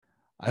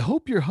I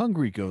hope you're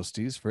hungry,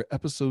 ghosties, for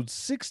episode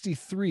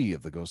 63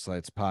 of the Ghost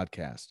Lights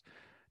podcast.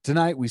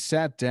 Tonight, we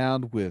sat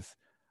down with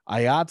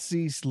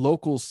IATSE's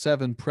Local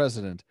 7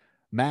 president,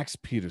 Max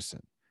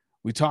Peterson.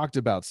 We talked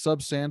about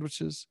sub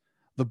sandwiches,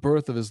 the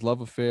birth of his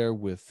love affair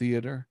with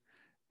theater,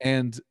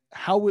 and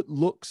how it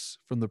looks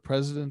from the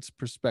president's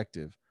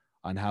perspective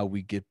on how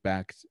we get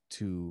back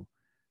to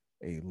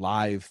a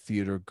live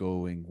theater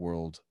going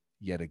world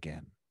yet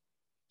again.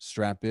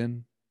 Strap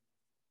in,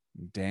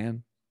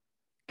 Dan,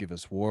 give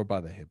us War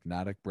by the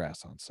Hypnotic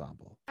Brass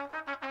Ensemble.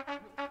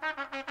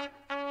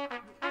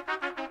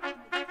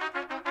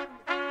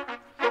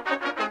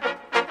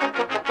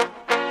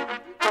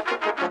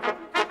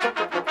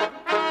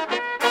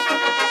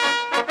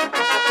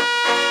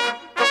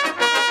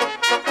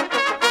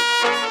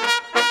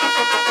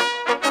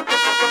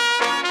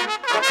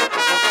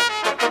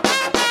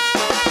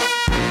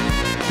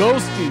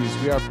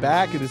 Ghosties, we are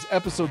back. It is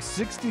episode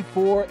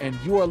 64, and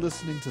you are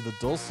listening to the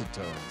dulcet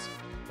tones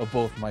of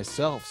both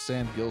myself,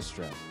 Sam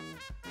Gilstrap,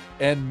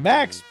 and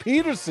Max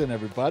Peterson,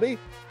 everybody.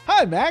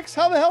 Hi, Max.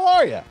 How the hell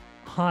are you?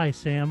 Hi,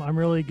 Sam. I'm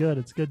really good.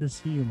 It's good to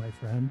see you, my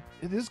friend.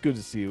 It is good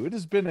to see you. It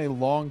has been a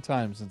long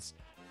time since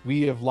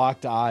we have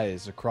locked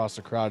eyes across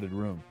a crowded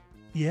room.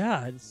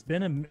 Yeah, it's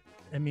been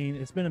a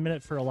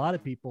minute for a lot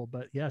of people,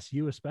 but yes,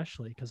 you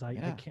especially, because I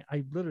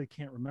literally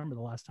can't remember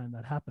the last time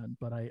that happened,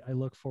 but I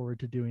look forward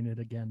to doing it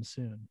again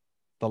soon.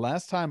 The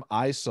last time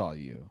I saw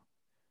you,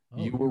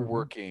 you were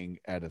working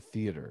at a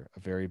theater, a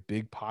very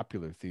big,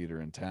 popular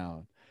theater in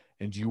town,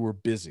 and you were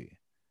busy.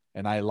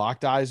 And I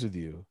locked eyes with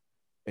you,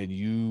 and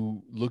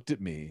you looked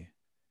at me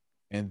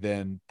and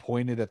then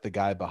pointed at the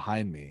guy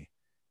behind me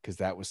because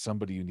that was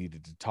somebody you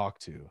needed to talk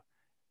to.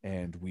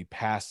 And we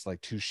passed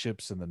like two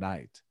ships in the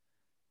night.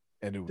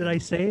 And Did I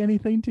say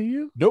anything to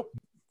you? Nope.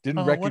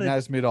 Didn't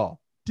recognize me at all.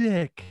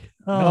 Dick.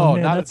 No, Oh,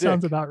 man, not that a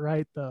sounds dick. about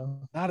right,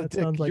 though. Not a that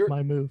dick. sounds like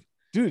my move.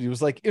 Dude, it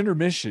was like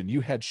intermission. You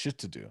had shit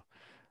to do.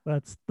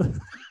 That's the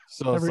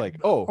So it's like,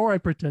 oh. Or I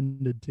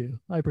pretended to.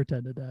 I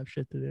pretended to have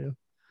shit to do.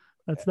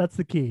 That's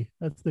the key.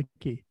 That's the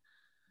key.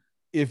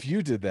 If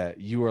you did that,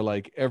 you are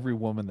like every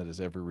woman that has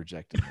ever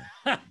rejected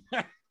me.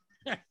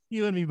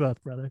 You and me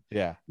both, brother.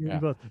 Yeah. You and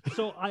me both.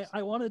 So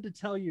I wanted to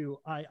tell you,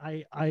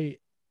 I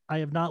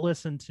have not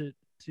listened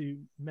to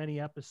many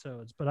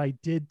episodes, but I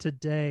did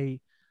today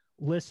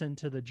listen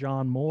to the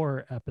John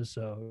Moore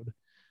episode.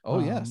 Oh,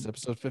 yes.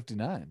 Episode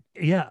 59.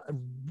 Yeah.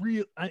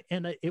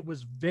 It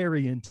was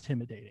very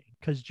intimidating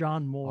because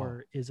John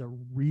Moore is a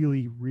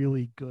really,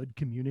 really good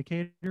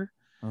communicator.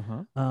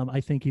 I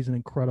think he's an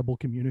incredible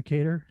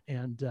communicator,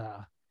 and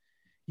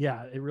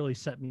it really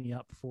set me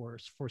up for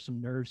some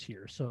nerves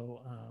here.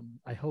 So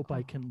I hope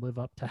I can live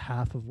up to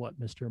half of what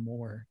Mr.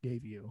 Moore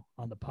gave you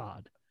on the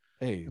pod.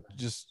 Hey,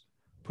 just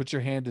put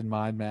your hand in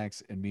mine,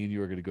 Max, and me and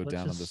you are going to go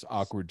down on this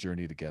awkward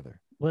journey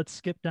together. Let's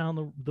skip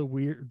down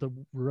the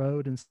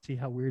road and see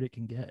how weird it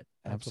can get.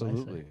 That's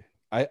absolutely.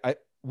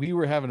 We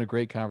were having a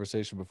great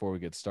conversation before we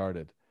get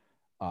started.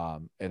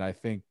 And I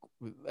think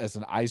as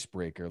an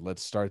icebreaker,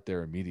 let's start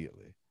there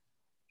immediately.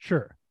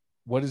 Sure.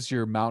 What is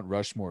your Mount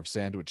Rushmore of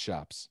sandwich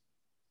shops?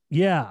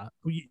 Yeah.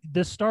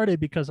 This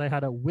started because I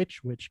had a Witch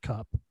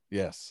cup.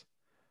 Yes.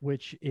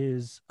 Which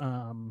is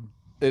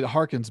it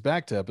harkens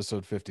back to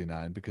episode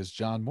 59 because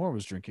John Moore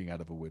was drinking out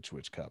of a Witch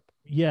cup.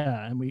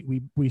 Yeah, and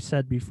we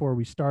said before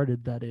we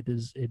started that it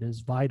is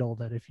vital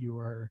that if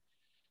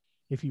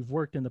you've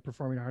worked in the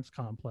performing arts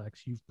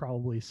complex, you've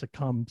probably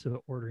succumbed to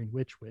ordering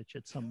Witch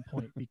at some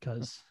point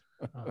because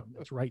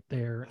it's right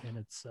there and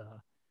it's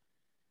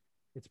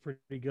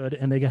pretty good,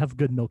 and they have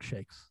good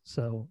milkshakes.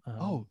 So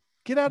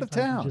get out of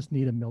town. You just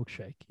need a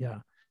milkshake. Yeah.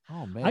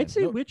 Oh man. I'd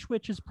say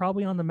Witch is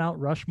probably on the Mount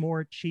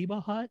Rushmore.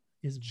 Chiba Hut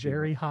is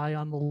very high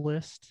on the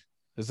list.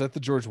 Is that the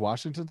George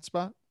Washington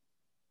spot?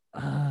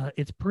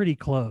 It's pretty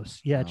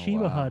close. Yeah,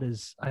 Chiba wow. Hut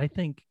is, I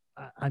think,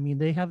 I mean,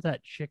 they have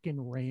that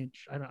chicken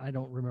ranch. I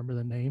don't remember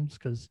the names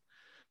because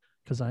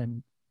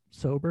I'm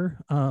sober.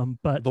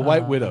 But the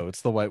White Widow.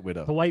 It's the White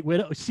Widow. The White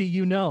Widow. See,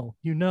 you know.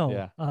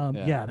 Yeah.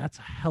 Yeah, that's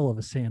a hell of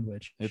a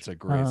sandwich. It's a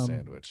great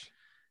sandwich.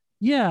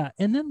 Yeah,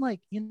 and then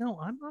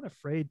I'm not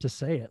afraid to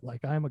say it.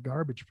 Like, I'm a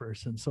garbage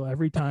person, so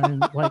every time,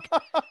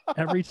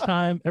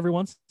 every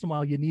once in a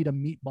while, you need a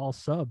meatball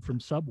sub from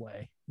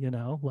Subway.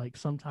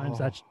 Sometimes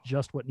that's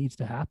just what needs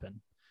to happen.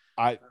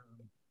 I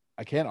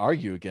can't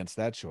argue against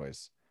that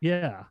choice.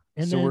 Yeah,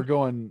 and so we're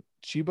going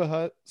Chiba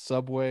Hut,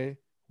 Subway,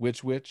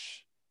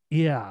 Witch.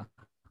 Yeah,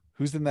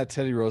 who's in that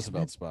Teddy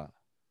Roosevelt spot?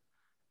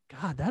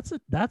 God,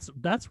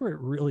 that's where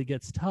it really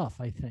gets tough,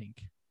 I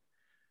think.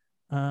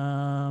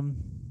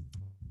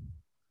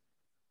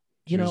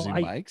 Jersey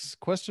Mike's ?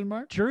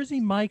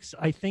 Jersey Mike's,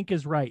 I think,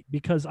 is right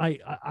because I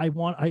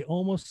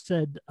almost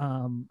said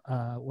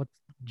what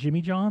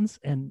Jimmy John's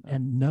and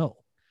no,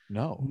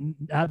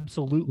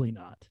 absolutely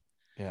not.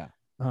 Yeah.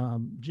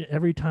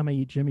 Every time I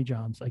eat Jimmy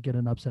John's, I get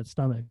an upset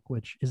stomach,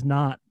 which is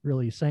not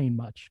really saying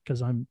much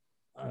because I'm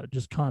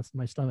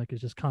my stomach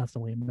is just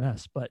constantly a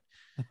mess. But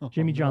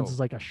Jimmy John's is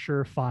like a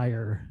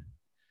surefire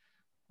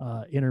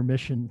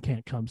intermission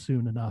can't come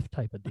soon enough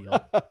type of deal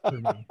for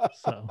me.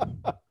 So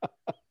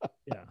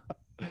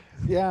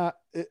Yeah,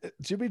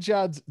 Jimmy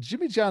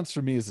John's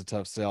for me is a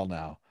tough sell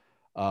now,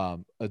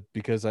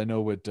 because I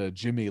know what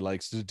Jimmy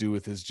likes to do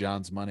with his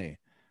John's money.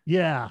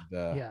 Yeah,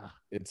 And, yeah,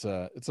 it's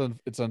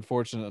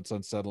unfortunate, it's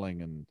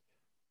unsettling, and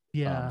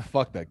yeah.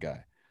 fuck that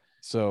guy.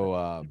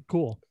 So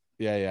Cool.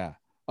 yeah,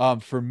 yeah.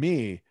 For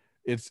me,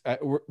 it's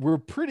we're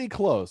pretty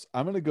close.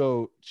 I'm gonna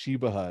go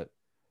Chiba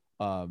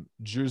Hut,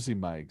 Jersey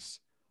Mike's,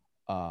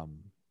 um,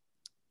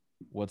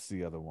 what's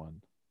the other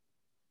one?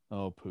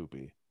 Oh,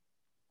 poopy.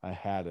 I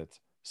had it.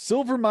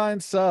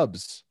 Silvermine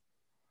Subs.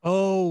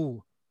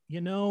 Oh, you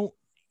know,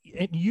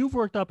 and you've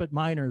worked up at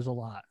Miners a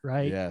lot,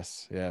 right?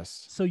 Yes,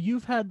 yes. So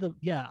you've had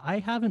yeah, I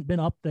haven't been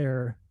up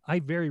there. I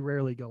very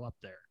rarely go up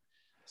there.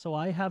 So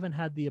I haven't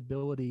had the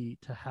ability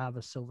to have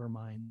a Silver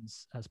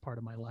Mines as part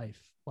of my life.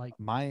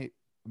 My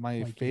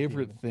Like you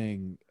favorite do.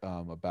 thing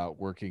about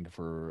working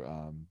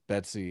for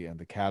Betsy and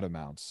the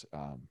Catamounts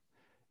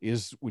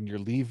is when you're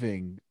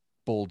leaving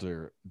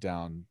Boulder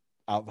down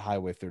out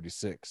Highway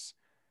 36.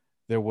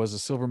 There was a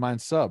Silvermine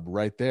sub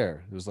right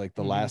there. It was like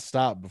the Mhm. last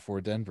stop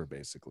before Denver,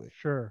 basically,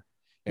 Sure.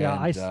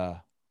 Yeah,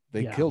 and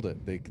they yeah. killed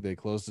it. They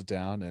closed it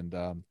down,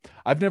 and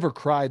I've never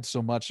cried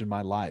so much in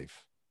my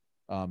life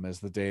as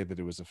the day that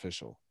it was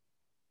official,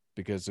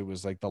 because it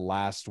was like the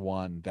last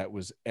one that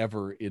was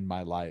ever in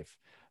my life.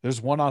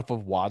 There's one off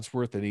of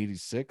Wadsworth at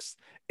 86,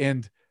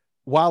 and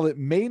while it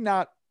may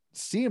not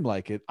seem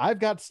like it, I've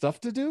got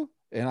stuff to do,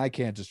 and I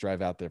can't just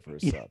drive out there for a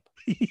sub.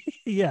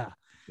 Yeah.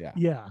 Yeah,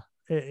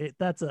 Yeah.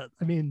 That's I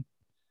mean,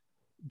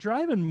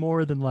 driving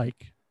more than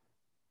like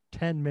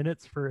 10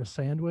 minutes for a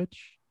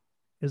sandwich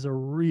is a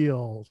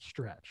real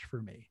stretch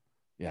for me.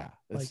 yeah.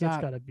 It's Like it's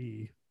not. got to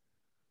be,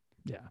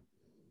 yeah.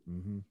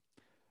 Mhm.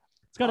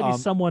 It's got to be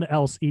someone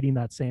else eating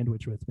that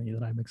sandwich with me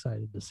that I'm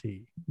excited to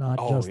see, not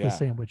Oh just the yeah.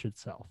 sandwich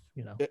itself,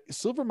 you know.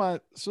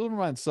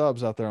 Silvermine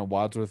Subs out there on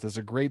Wadsworth is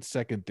a great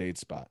second date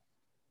spot.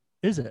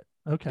 Is it?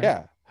 Okay.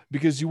 Yeah,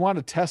 because you want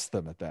to test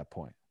them at that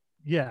point.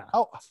 Yeah.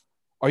 Oh,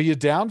 are you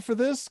down for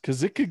this?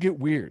 Because it could get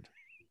weird.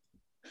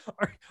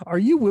 Are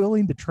you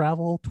willing to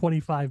travel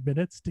 25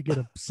 minutes to get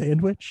a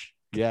sandwich?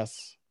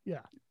 Yes,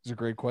 Yeah. these are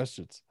great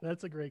questions.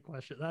 That's a great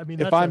question. I mean,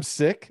 If I'm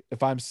sick,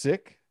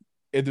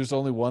 and there's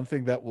only one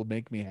thing that will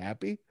make me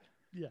happy,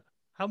 yeah.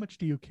 How much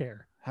do you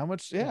care? how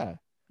much? Yeah.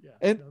 Yeah,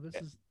 Yeah. and No,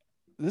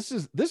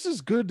 this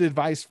is good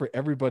advice for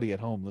everybody at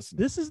home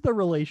listening. this is the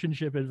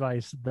relationship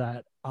advice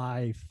that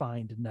I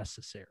find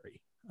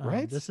necessary.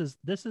 Right? This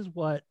is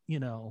what,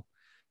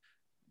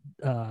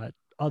 uh,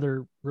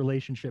 other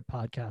relationship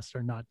podcasts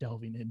are not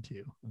delving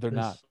into. They're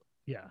not.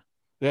 Yeah.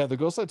 Yeah, the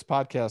Ghost Lights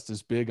podcast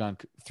is big on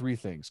three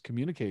things: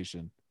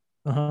 communication,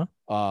 Uh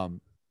huh.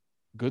 um,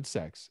 good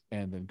sex,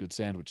 and then good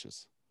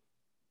sandwiches.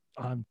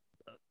 Um,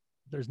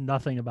 there's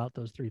nothing about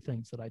those three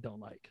things that I don't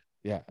like.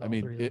 Yeah, I All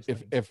mean, three of those if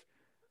things. if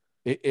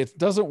it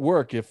doesn't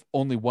work if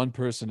only one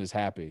person is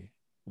happy,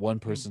 one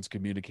Mm. person's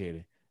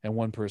communicating, and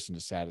one person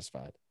is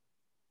satisfied.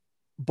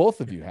 Both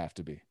of Yeah, you have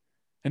to be.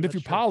 And if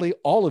that's you're true. poly,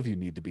 all of you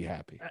need to be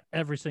happy.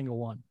 Every single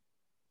one.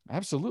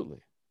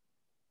 Absolutely.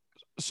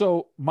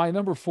 So my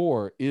number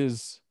 4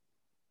 is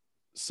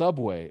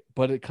Subway,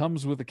 but it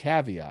comes with a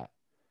caveat.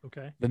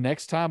 Okay. The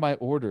next time I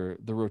order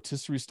the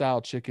rotisserie style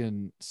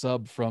chicken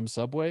sub from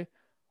Subway,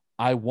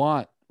 I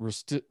want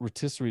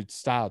rotisserie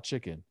style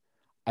chicken.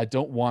 I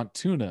don't want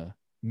tuna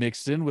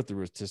mixed in with the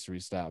rotisserie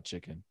style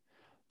chicken,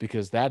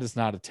 because that is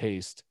not a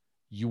taste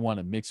you want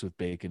to mix with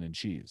bacon and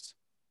cheese.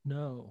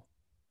 No.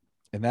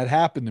 And that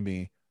happened to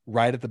me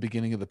right at the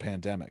beginning of the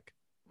pandemic.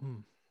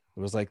 Mm. It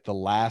was like the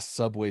last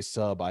Subway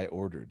sub I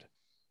ordered.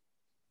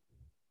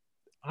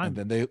 And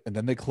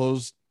then they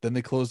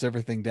closed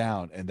everything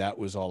down, and that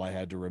was all I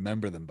had to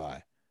remember them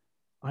by.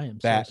 I am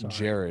so That and sorry.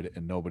 Jared,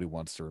 and nobody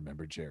wants to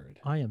remember Jared.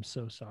 I am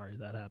so sorry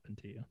that happened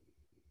to you.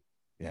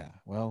 Yeah,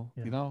 well,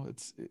 Yeah.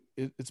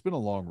 it's been a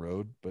long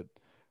road, but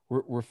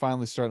we're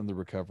finally starting the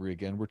recovery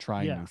again. We're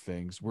trying Yeah. new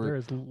things. There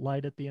is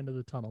light at the end of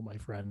the tunnel, my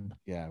friend.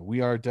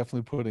 We are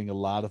definitely putting a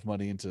lot of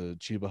money into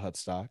Chiba Hut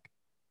stock.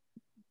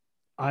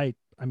 I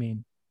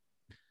mean,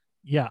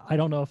 yeah, I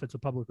don't know if it's a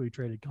publicly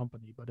traded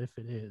company, but if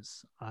it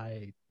is,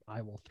 I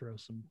will throw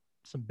some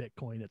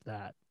Bitcoin at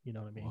that. You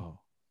know what I mean? Whoa,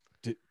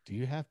 do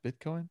you have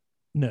Bitcoin?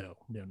 No,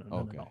 no, no, no,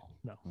 Okay, no,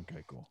 no.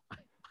 okay, cool. I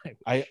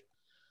I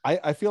wish.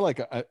 I feel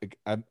like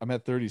I'm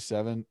at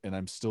 37 and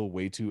I'm still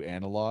way too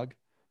analog.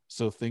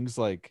 So things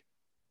like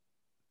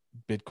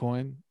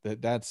Bitcoin,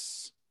 that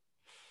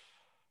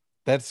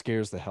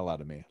scares the hell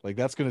out of me. Like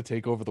that's going to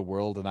take over the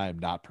world, and I am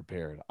not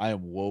prepared. I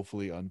am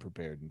woefully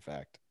unprepared, in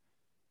fact.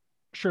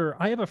 Sure,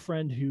 I have a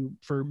friend who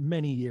for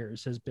many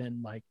years has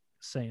been like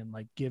saying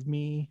like, give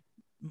me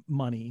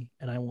money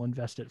and I will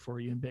invest it for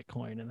you in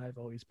Bitcoin, and I've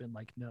always been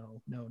like,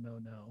 no, no, no,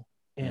 no.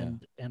 Yeah.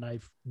 And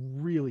I've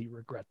really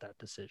regret that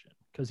decision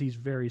because he's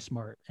very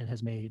smart and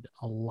has made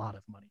a lot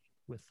of money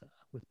with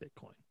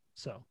Bitcoin.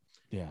 So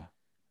Yeah.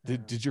 um,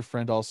 Did your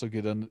friend also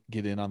get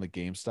in on the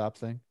GameStop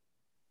thing?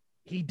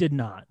 he did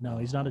not. No,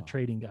 he's not a Oh,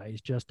 trading guy.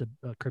 He's just a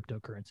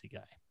cryptocurrency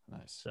guy.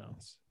 nice, So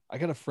nice. I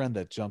got a friend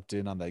that jumped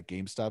in on that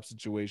GameStop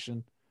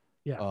situation,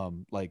 yeah,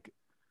 like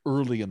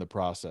early in the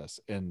process,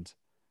 and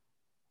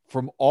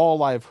from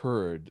all I've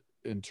heard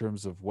in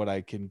terms of what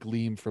I can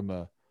glean from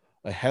a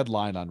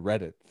headline on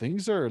Reddit,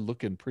 things are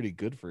looking pretty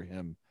good for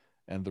him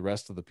and the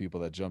rest of the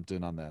people that jumped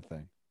in on that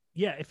thing.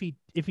 Yeah, if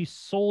he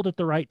sold at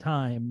the right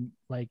time,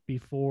 like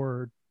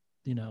before,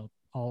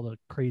 all the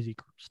crazy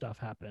stuff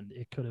happened,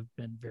 it could have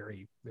been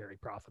very, very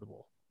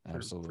profitable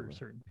for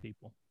certain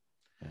people.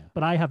 Yeah.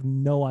 But I have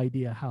no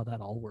idea how that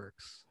all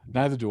works.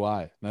 Neither do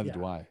I.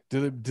 Do I.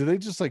 Do they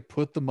just like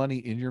put the money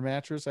in your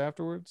mattress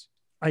afterwards?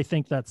 I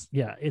think it's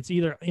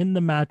either in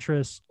the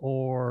mattress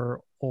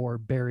or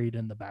buried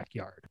in the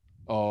backyard.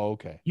 Oh,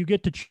 okay. You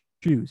get to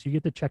choose. You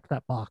get to check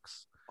that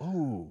box.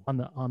 Oh,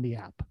 on the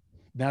app.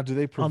 Now, do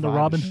they provide on the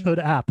Robinhood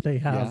app? They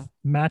have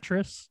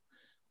mattress,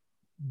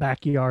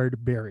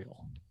 backyard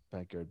burial.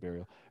 Backyard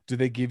burial. Do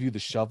they give you the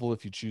shovel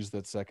if you choose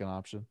that second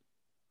option?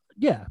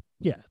 Yeah.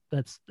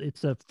 It's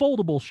a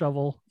foldable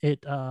shovel.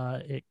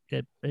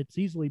 It's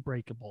easily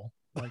breakable,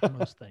 like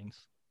most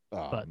things.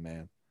 Oh,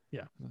 man.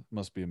 Yeah,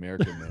 must be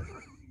American made.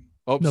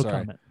 Oh, no sorry.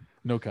 Comment.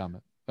 No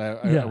comment.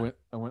 I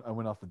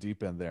went off the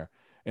deep end there.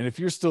 And if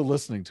you're still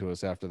listening to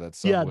us after that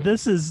subway,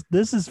 this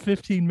is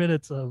 15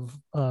 minutes of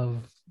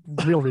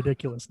real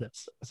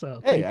ridiculousness.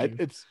 So hey,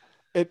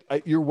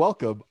 you're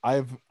welcome.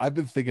 I've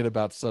been thinking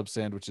about sub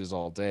sandwiches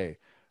all day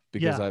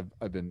because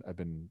I've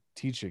been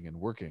teaching and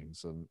working.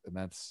 So and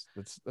that's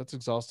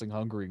exhausting,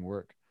 hungering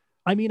work.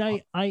 I mean,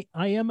 I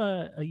am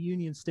a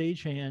union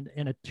stagehand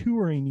and a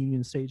touring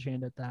union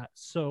stagehand at that.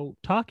 So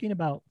talking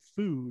about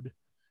food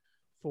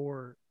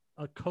for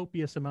a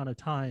copious amount of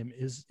time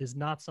is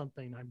not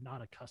something I'm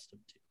not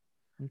accustomed to.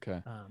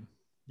 Okay.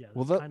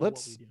 Well,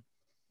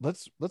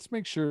 let's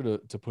make sure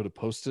to put a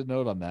Post-it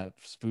note on that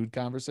food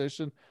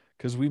conversation,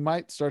 because we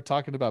might start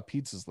talking about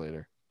pizzas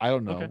later. I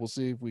don't know. Okay. We'll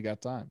see if we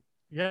got time.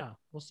 Yeah,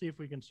 we'll see if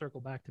we can circle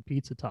back to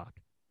pizza talk.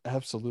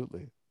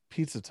 Absolutely.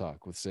 Pizza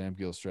talk with Sam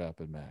Gilstrap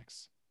and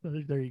Max.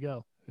 There you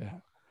go. Yeah.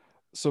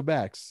 So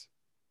Max,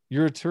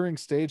 you're a touring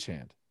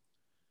stagehand.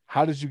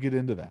 How did you get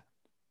into that?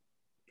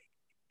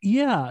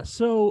 Yeah.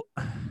 So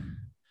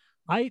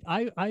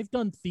I've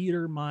done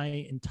theater my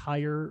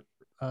entire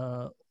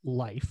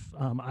life.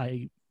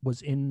 I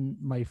was in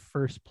my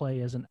first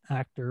play as an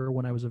actor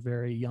when I was a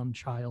very young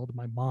child.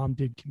 My mom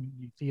did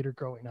community theater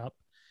growing up.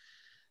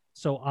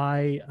 So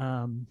I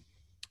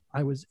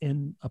was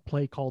in a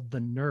play called The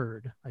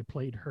Nerd. I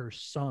played her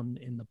son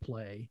in the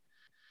play.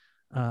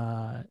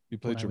 You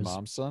played your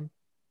mom's son?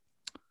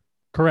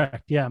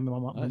 Correct. Yeah,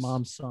 my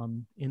mom's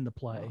son in the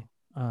play.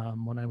 Wow.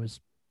 When I was,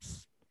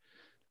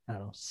 I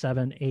don't know,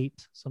 7,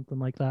 8, something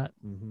like that,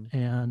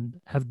 and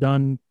have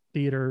done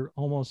theater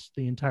almost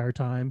the entire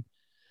time.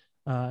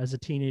 As a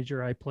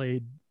teenager, I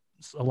played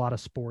a lot of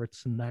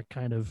sports and that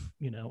kind of,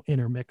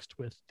 intermixed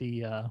with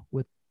the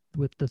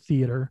with the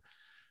theater.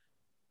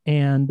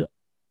 And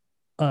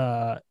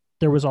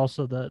there was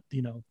also the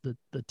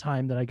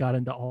time that I got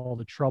into all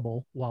the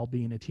trouble while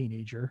being a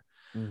teenager.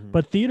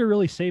 But theater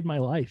really saved my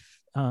life.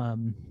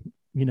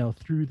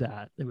 Through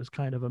that, it was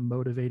kind of a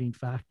motivating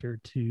factor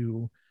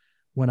to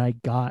when I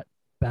got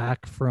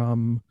back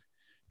from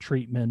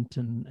treatment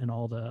and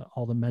all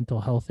the mental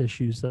health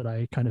issues that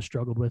I kind of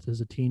struggled with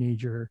as a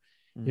teenager.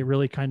 It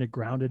really kind of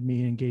grounded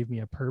me and gave me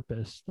a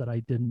purpose that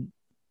I didn't,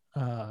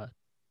 that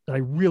I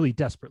really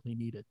desperately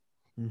needed.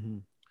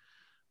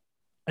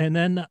 And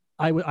then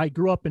I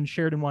grew up in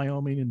Sheridan,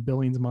 Wyoming and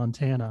Billings,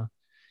 Montana.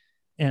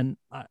 And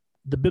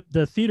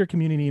the theater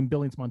community in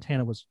Billings,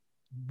 Montana was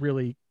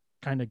really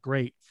kind of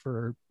great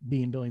for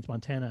being Billings,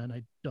 Montana. And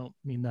I don't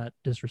mean that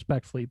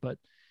disrespectfully, but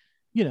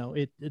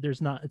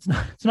it's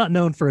not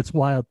known for its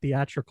wild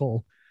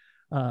theatrical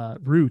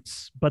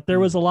roots, but there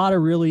was a lot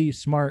of really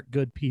smart,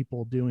 good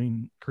people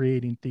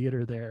creating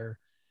theater there.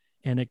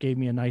 And it gave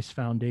me a nice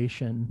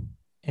foundation.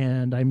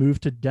 And I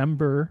moved to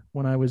Denver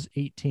when I was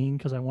 18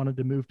 because I wanted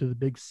to move to the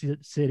big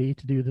city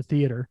to do the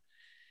theater.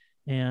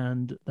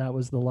 And that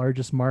was the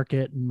largest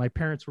market. And my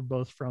parents were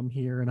both from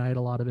here, and I had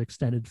a lot of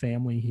extended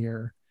family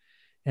here.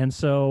 And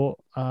so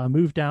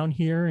moved down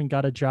here and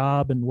got a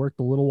job and worked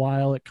a little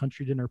while at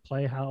Country Dinner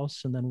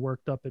Playhouse, and then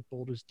worked up at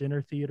Boulder's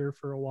Dinner Theater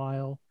for a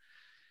while.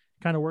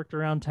 Kind of worked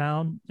around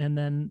town, and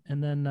then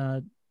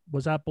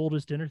was at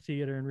Boulder's Dinner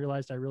Theater and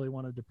realized I really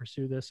wanted to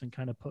pursue this and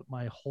kind of put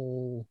my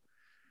whole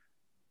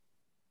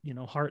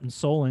heart and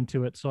soul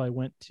into it. So I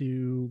went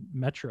to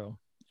Metro,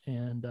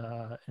 and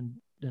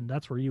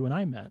that's where you and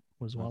I met.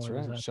 Was while I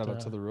was at, shout out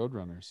to the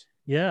Roadrunners.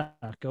 Yeah,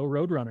 go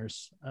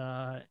Roadrunners.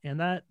 And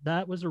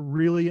that was a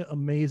really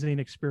amazing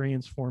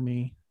experience for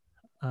me.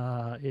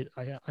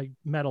 I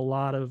met a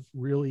lot of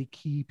really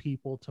key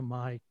people to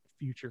my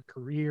future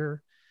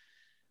career.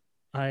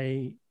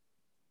 I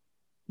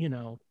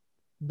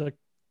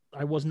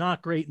was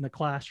not great in the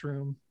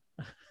classroom.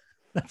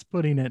 That's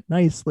putting it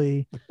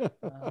nicely.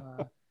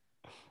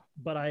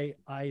 But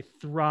I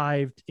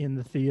thrived in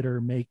the theater,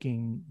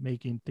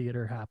 making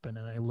theater happen.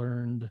 And I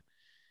learned,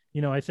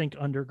 I think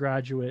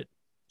undergraduate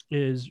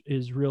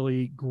is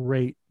really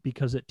great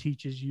because it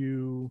teaches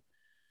you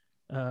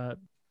how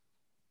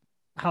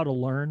to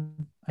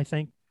learn. I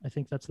think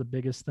that's the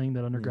biggest thing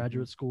that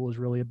undergraduate school is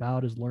really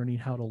about, is learning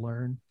how to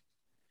learn.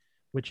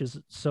 which is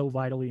so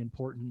vitally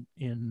important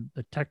in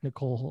the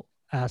technical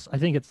I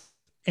think it's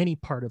any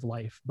part of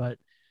life, but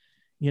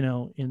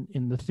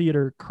in the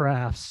theater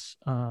crafts,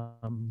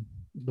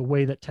 the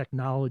way that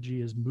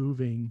technology is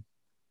moving,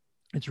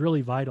 it's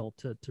really vital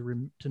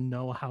to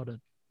know how to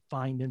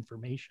find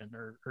information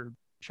or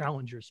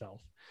challenge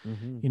yourself.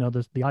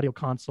 The audio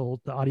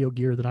console, the audio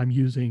gear that I'm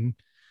using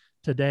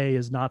today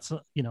is not,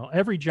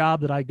 every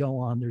job that I go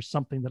on, there's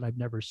something that I've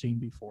never seen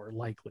before,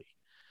 likely.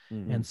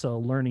 And so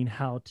learning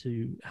how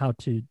to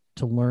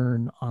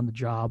learn on the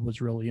job was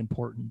really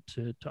important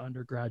to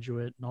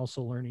undergraduate, and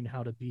also learning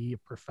how to be a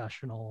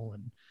professional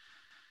and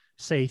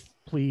say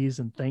please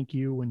and thank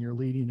you when you're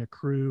leading a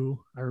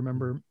crew. I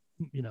remember,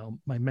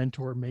 my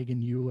mentor,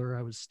 Megan Euler,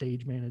 I was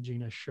stage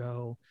managing a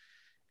show,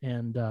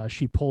 and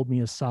she pulled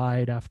me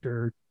aside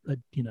after,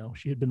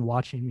 she had been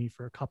watching me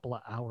for a couple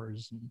of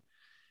hours, and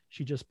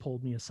she just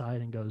pulled me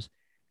aside and goes,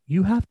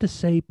 "You have to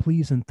say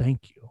please and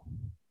thank you."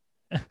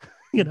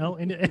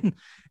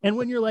 And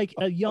when you're like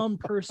a young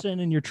person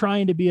and you're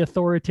trying to be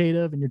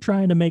authoritative and you're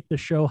trying to make the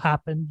show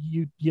happen,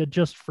 you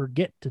just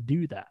forget to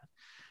do that.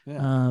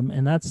 Yeah.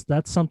 And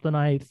that's something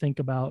I think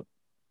about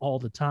all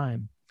the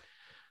time.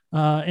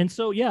 And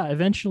so,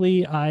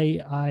 eventually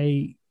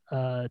I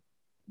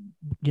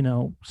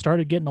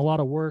started getting a lot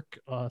of work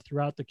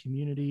throughout the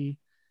community,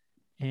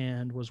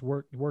 and was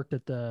worked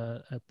at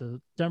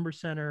the Denver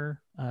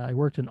Center. I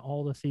worked in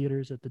all the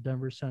theaters at the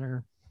Denver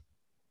Center.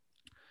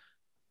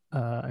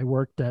 I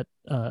worked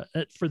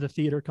for the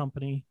theater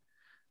company.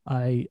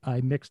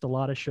 I mixed a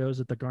lot of shows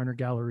at the Garner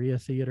Galleria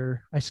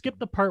Theater. I skipped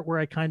the part where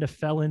I kind of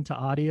fell into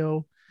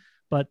audio,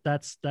 but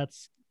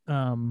it's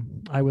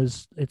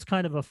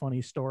kind of a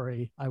funny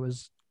story. I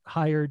was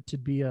hired to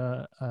be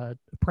a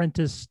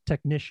apprentice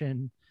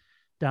technician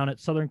down at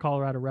Southern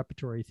Colorado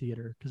Repertory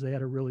Theater, because they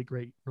had a really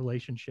great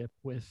relationship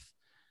with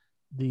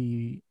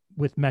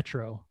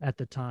Metro at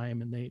the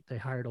time, and they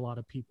hired a lot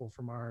of people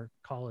from our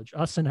college,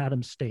 us and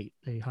Adams State.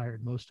 They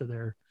hired most of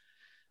their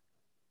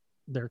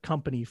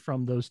company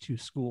from those two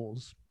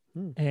schools.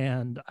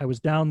 And I was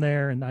down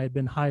there, and I had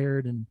been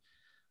hired, and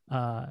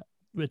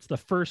it's the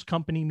first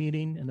company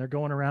meeting, and they're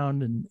going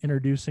around and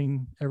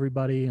introducing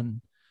everybody,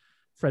 and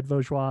Fred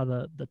Vaugeois,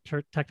 the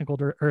technical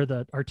or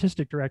the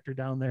artistic director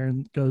down there,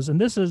 and goes,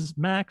 "And this is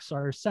Max,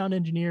 our sound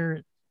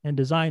engineer and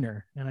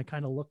designer." And I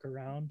kind of look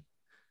around.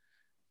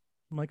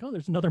 I'm like, "Oh,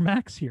 there's another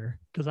Max here,"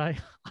 because I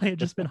had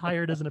just been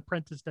hired as an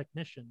apprentice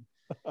technician.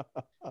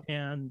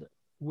 And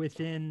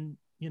within,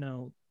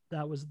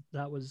 that was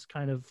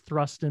kind of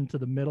thrust into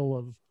the middle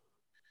of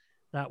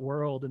that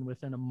world. And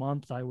within a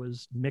month, I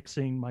was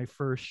mixing my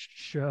first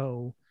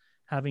show,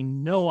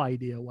 having no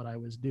idea what I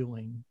was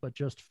doing, but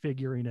just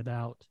figuring it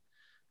out.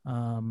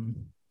 I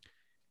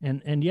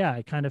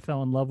kind of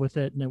fell in love with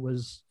it, and it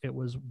was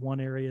one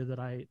area that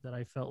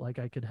I felt like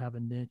I could have a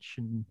niche.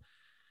 And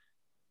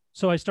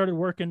so I started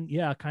working,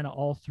 kind of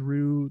all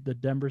through the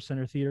Denver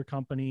Center Theater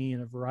Company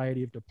in a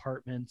variety of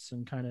departments,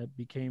 and kind of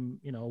became,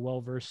 a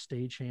well-versed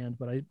stagehand.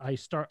 But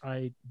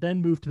I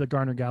then moved to the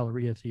Garner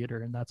Galleria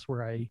Theater, and that's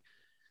where I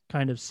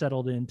kind of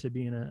settled into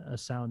being a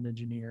sound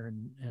engineer,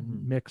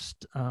 and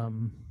mixed,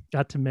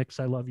 got to mix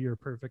I Love You're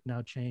Perfect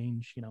Now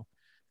Change,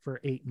 for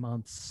 8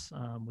 months,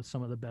 with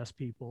some of the best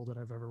people that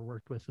I've ever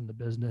worked with in the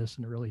business,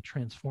 and a really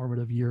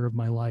transformative year of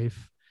my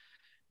life,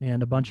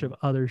 and a bunch of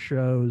other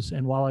shows.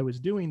 And while I was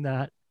doing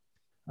that,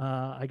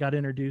 I got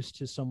introduced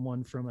to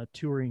someone from a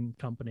touring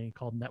company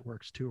called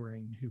Networks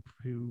Touring,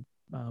 who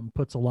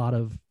puts a lot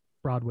of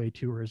Broadway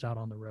tours out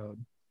on the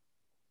road.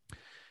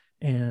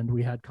 And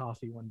we had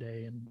coffee one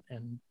day, and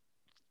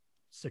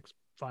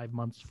 4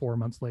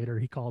 months later,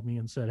 he called me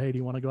and said, "Hey, do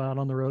you want to go out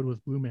on the road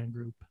with Blue Man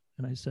Group?"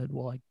 And I said,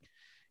 "Well, I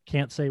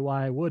can't say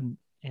why I wouldn't."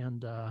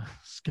 And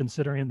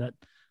considering that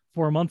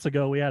 4 months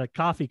ago we had a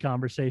coffee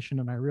conversation,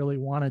 and I really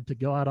wanted to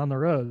go out on the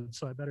road,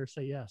 so I better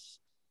say yes.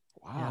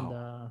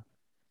 Wow.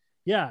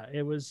 And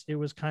it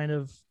was kind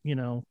of,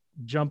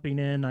 jumping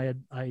in. I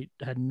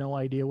had no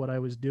idea what I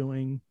was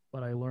doing,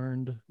 but I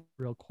learned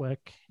real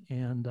quick,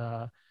 and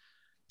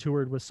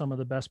toured with some of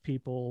the best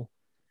people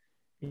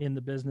in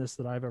the business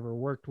that I've ever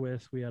worked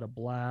with. We had a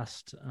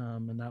blast.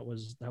 And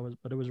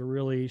but it was a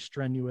really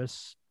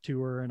strenuous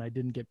tour, and I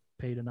didn't get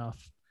paid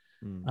enough.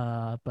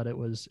 But it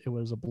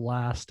was a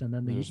blast. And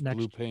then there's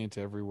blue paint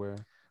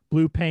everywhere.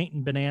 Blue paint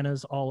and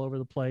bananas all over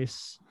the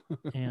place.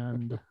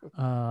 And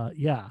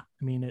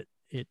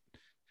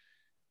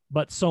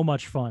but so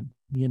much fun,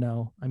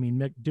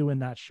 Mick, doing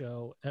that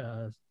show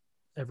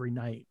every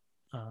night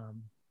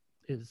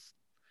is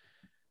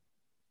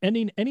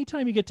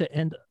anytime you get to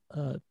end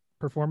a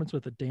performance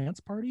with a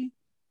dance party,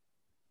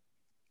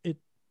 it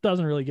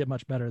doesn't really get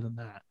much better than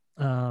that.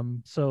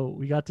 So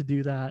we got to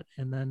do that.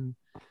 And then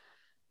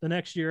the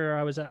next year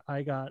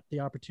I got the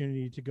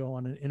opportunity to go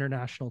on an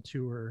international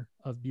tour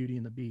of Beauty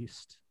and the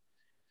Beast.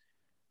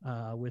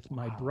 With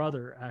my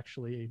brother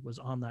actually was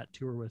on that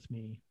tour with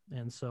me.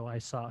 And so I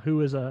saw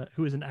who is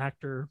an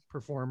actor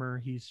performer.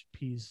 He's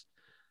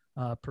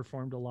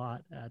performed a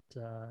lot at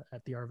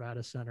the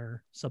Arvada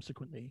Center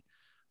subsequently.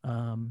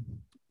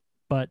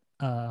 But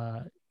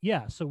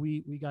yeah, so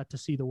we got to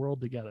see the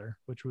world together,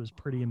 which was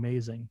pretty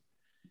amazing.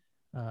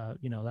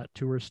 That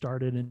tour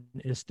started in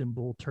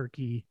Istanbul,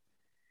 Turkey,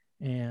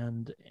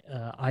 and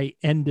I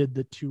ended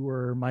the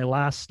tour. My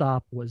last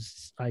stop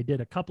was, I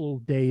did a couple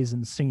of days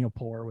in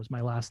Singapore was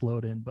my last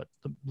load in, but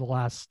the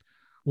last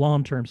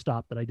long-term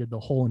stop that I did the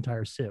whole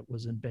entire sit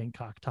was in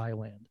Bangkok,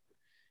 Thailand.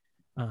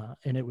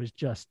 And it was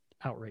just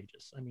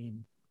outrageous. I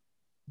mean,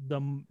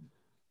 the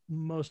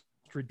most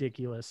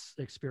ridiculous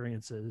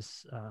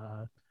experiences.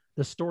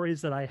 The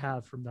stories that I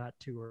have from that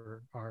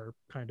tour are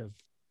kind of,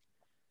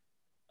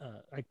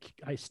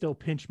 I still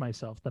pinch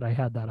myself that I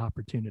had that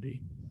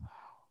opportunity.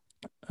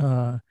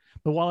 But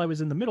while I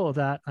was in the middle of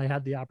that, I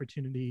had the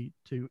opportunity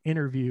to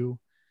interview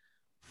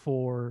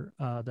for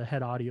the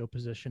head audio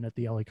position at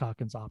the Ellie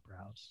Calkins Opera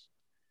House,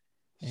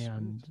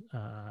 and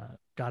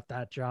got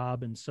that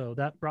job. And so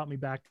that brought me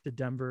back to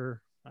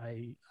Denver.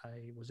 I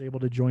was able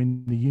to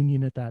join the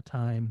union at that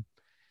time.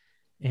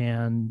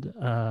 And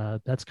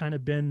that's kind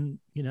of been,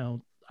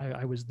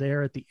 I was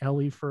there at the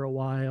Ellie for a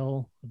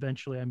while.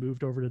 Eventually I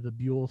moved over to the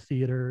Buell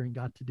Theater and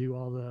got to do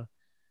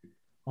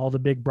all the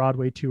big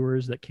Broadway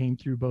tours that came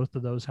through both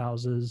of those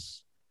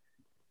houses.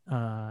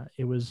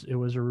 It was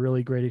a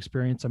really great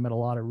experience. I met a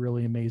lot of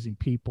really amazing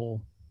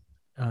people,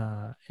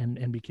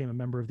 and became a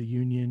member of the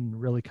union,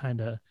 really kind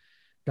of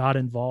got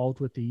involved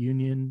with the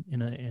union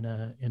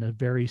in a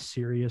very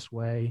serious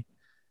way.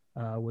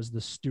 Was the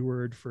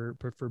steward for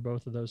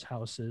both of those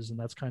houses. And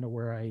that's kind of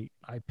where I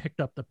picked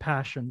up the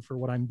passion for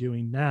what I'm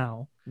doing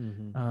now.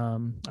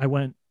 Mm-hmm. I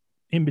went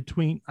in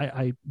between.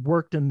 I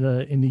worked in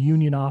the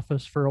union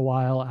office for a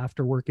while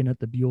after working at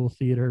the Buell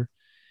Theater,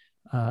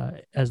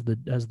 as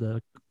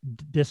the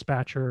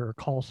dispatcher or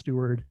call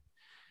steward.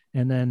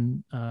 And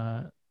then,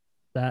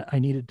 that I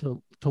needed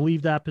to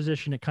leave that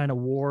position. It kind of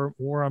wore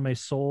on my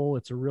soul.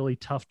 It's a really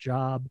tough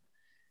job,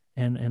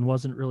 and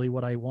wasn't really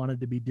what I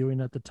wanted to be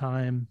doing at the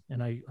time.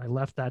 And I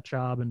left that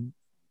job and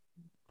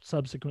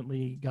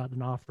subsequently got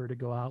an offer to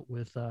go out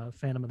with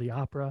Phantom of the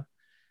Opera.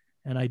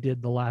 And I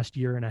did the last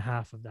year and a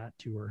half of that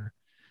tour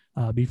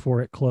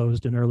before it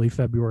closed in early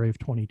February of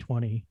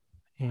 2020.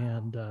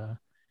 And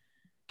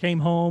came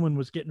home and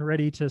was getting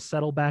ready to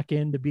settle back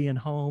into being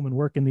home and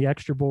working the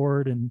extra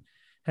board, and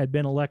had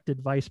been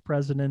elected vice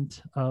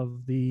president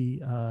of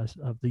the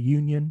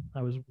union.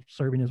 I was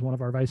serving as one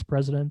of our vice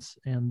presidents,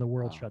 and the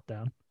world shut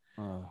down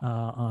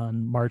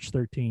on March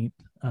 13th.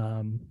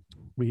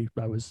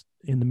 I was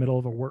in the middle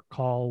of a work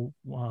call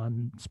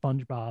on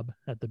SpongeBob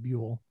at the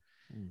Buell,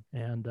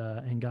 and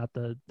got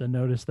the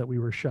notice that we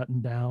were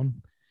shutting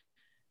down.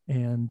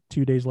 And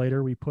 2 days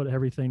later, we put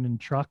everything in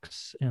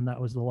trucks, and that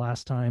was the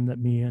last time that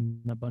me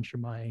and a bunch of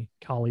my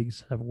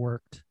colleagues have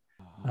worked.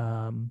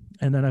 And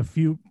then a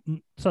few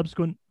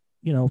subsequent,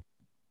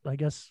 I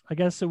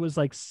guess it was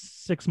like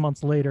 5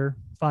 months later,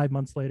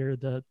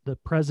 the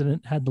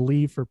president had to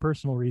leave for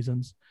personal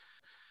reasons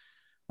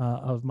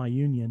of my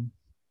union.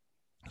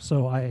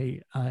 So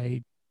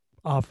I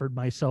offered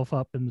myself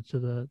up into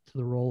the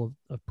role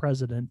of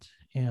president,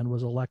 and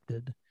was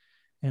elected,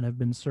 and have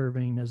been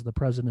serving as the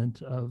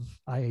president of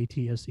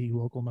IATSE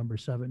local number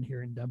 7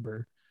 here in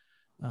Denver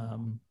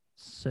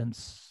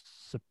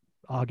since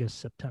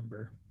August,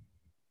 September.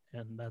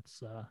 And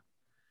that's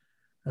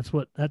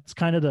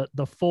kind of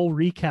the full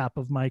recap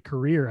of my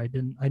career.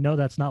 I know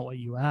that's not what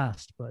you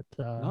asked, but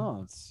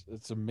no,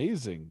 it's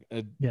amazing.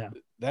 Yeah,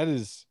 that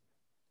is,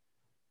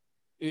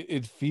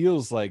 it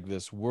feels like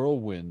this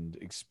whirlwind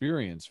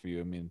experience for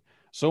you. I mean,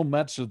 so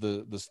much of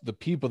the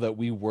people that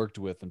we worked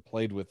with and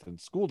played with in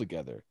school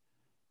together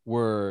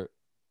were,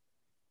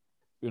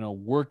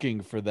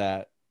 working for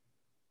that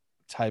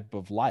type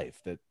of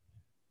life, that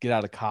get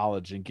out of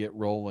college and get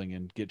rolling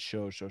and get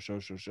show,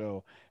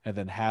 and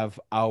then have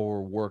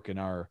our work and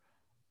our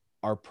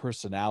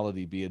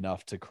personality be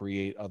enough to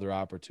create other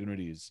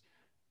opportunities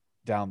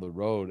down the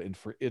road. And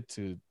for it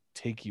to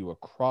take you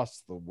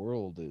across the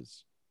world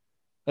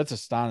that's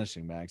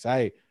astonishing, Max.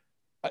 I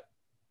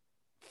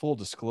full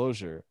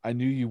disclosure, I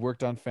knew you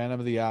worked on Phantom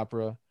of the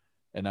Opera,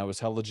 and I was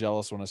hella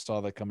jealous when I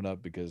saw that coming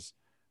up, because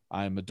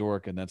I'm a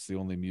dork, and that's the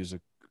only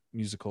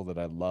musical that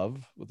I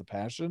love with a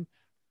passion.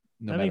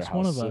 No, that makes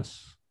one of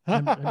us.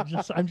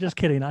 I'm just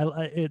kidding.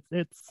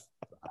 It's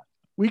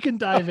we can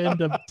dive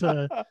into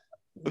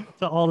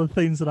to all the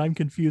things that I'm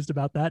confused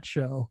about that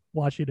show,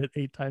 watching it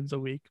 8 times a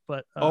week.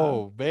 But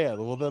oh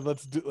man, well then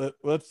let's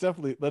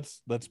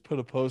put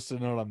a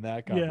post-it note on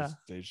that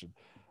conversation,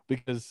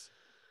 because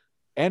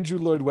Andrew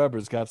Lloyd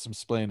Webber's got some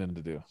splaining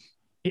to do.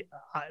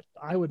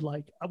 I would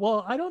like.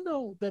 Well, I don't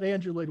know that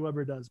Andrew Lloyd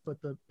Webber does, but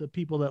the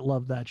people that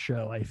love that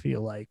show, I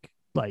feel like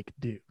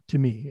do to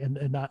me,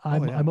 and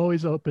I'm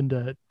always open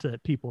to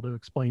people to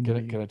explain to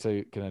me. Can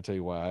I tell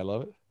you why I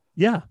love it?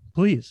 Yeah,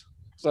 please.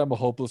 So I'm a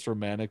hopeless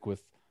romantic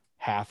with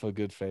half a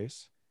good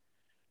face.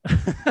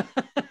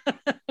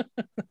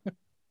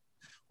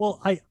 Well,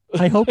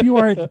 I hope you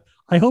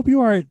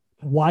aren't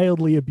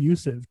wildly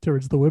abusive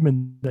towards the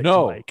women that you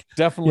like.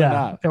 Definitely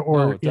not.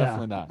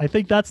 Definitely not. I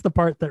think that's the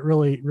part that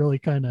really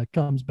kind of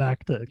comes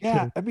back to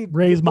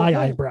raise my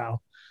eyebrow.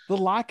 The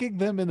locking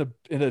them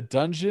in a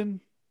dungeon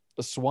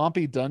a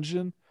swampy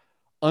dungeon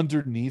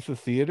underneath a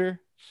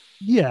theater.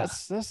 Yeah.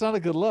 That's not a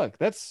good look.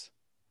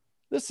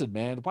 Listen,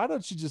 man, why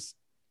don't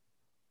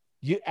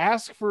you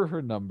ask for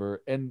her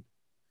number, and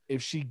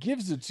if she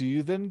gives it to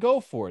you, then go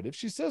for it. If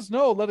she says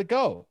no, let it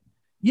go.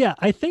 Yeah,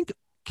 I think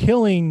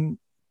killing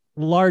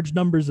large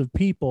numbers of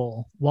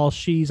people while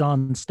she's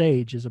on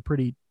stage is a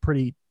pretty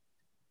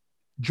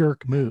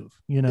jerk move,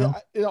 you know?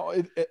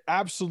 It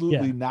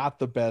absolutely Yeah. not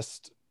the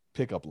best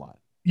pickup line.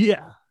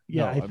 Yeah.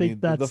 Yeah, No, I I think mean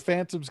the that's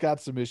Phantom's got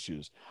some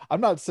issues.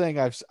 I'm not saying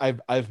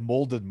I've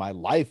molded my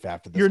life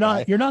after this you're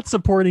guy. not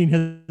supporting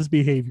his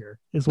behavior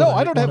is what No,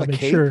 I I don't want have to a make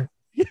cape. sure.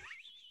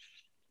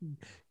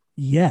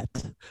 Yet.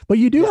 But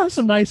you do have Yes,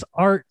 some nice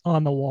art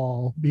on the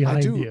wall I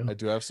behind do. you. I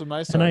do have some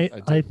nice And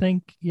art. I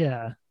think,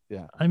 yeah.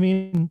 Yeah. I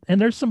mean,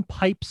 and there's some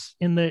pipes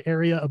in the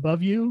area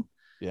above you.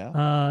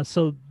 Yeah.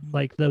 So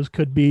like those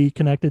could be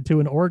connected to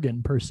an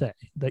organ per se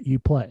that you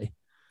play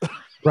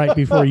right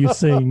before you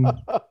sing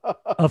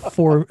a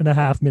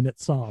 4.5 minute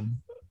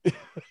psalm.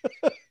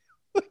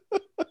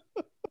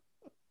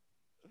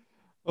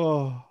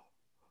 Oh,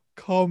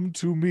 come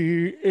to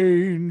me,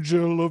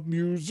 angel of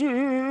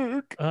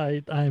music.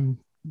 I'm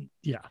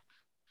yeah.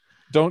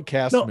 Don't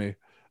cast No, me.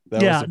 That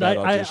was yeah, a bad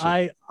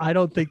audition. I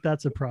don't think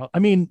that's a problem. I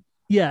mean,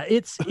 yeah,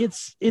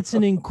 it's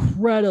an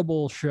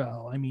incredible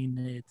show. I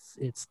mean,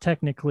 it's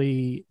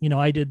technically,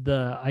 I did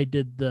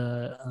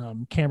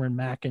the Cameron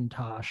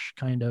McIntosh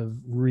kind of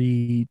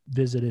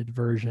revisited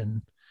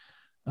version,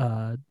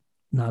 uh,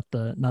 not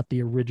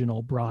the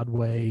original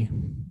Broadway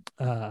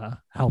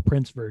Hal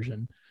Prince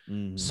version.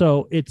 Mm-hmm.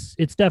 So it's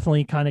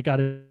definitely kind of got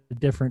a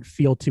different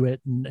feel to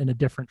it and a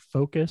different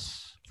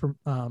focus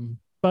from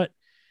but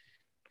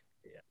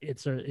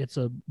it's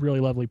a really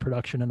lovely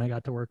production, and I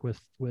got to work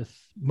with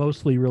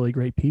mostly really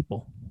great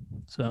people.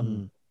 So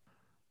Mm-hmm.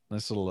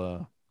 Nice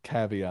little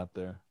caveat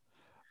there.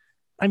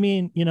 I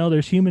mean,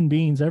 there's human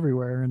beings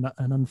everywhere, and Yeah,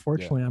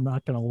 unfortunately, I'm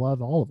not going to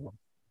love all of them.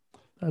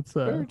 That's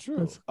very true.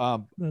 that's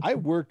I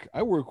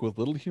work with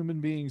little human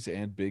beings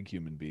and big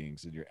human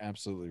beings, and you're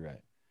absolutely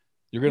right.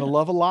 You're gonna yeah.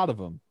 love a lot of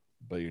them,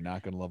 but you're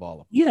not gonna love all of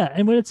them. Yeah,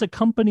 and when it's a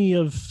company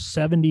of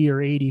 70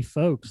 or 80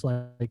 folks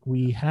like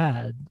we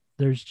had,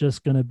 there's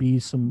just going to be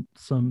some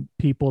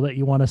people that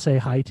you want to say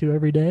hi to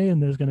every day,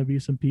 and there's going to be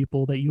some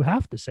people that you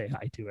have to say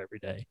hi to every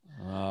day,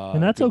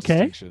 and that's Good okay.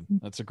 distinction.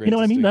 That's a You great know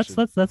what I mean?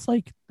 distinction. That's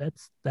like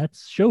that's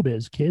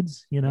showbiz,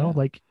 kids. Yeah,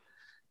 Like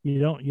you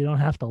don't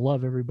have to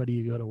love everybody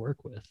you go to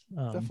work with.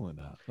 definitely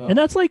not. And No.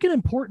 that's like an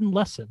important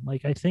lesson.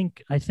 Like I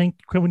think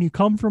when you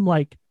come from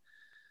like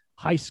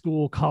high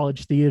school,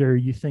 college theater,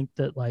 you think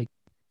that like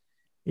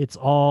it's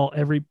all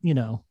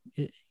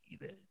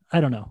I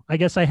don't know. I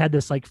guess I had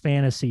this like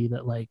fantasy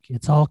that like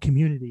it's all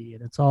community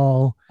and it's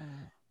all,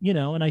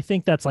 and I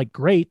think that's like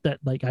great that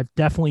like I've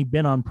definitely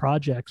been on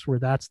projects where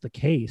that's the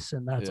case,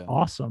 and that's Yeah.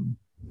 awesome.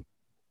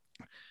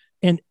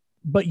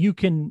 But you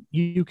can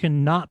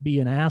not be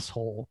an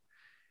asshole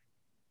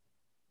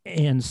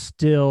and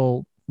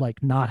still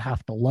like not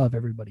have to love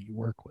everybody you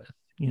work with.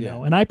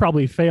 Yeah. And I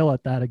probably fail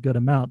at that a good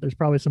amount. There's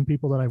probably some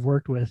people that I've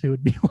worked with who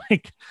would be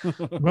like,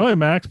 well,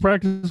 Max,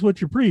 practice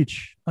what you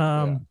preach.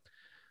 Yeah.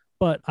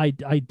 But I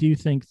do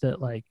think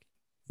that like,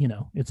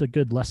 it's a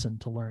good lesson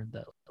to learn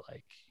that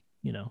like,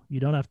 you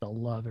don't have to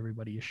love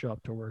everybody you show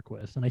up to work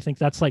with. And I think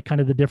that's like kind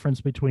of the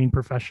difference between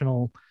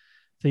professional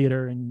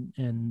theater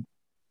and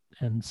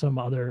some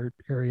other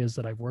areas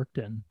that I've worked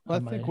in.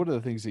 Well, I think one of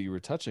the things that you were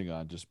touching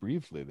on just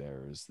briefly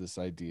there is this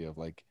idea of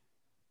like,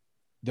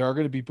 there are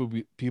going to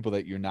be people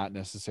that you're not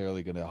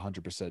necessarily going to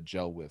 100%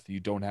 gel with. You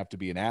don't have to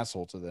be an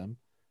asshole to them.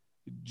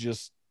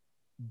 Just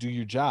do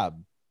your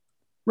job.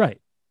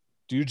 Right.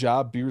 Do your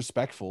job. Be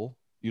respectful.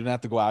 You don't have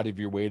to go out of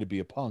your way to be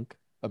a punk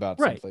about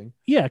something.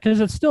 Yeah,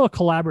 because it's still a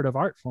collaborative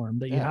art form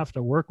that you have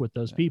to work with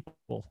those people.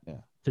 Yeah.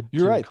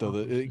 You're right though.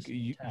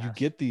 You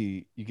get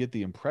the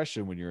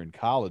impression when you're in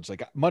college,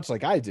 like much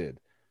like I did,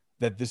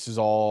 that this is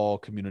all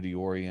community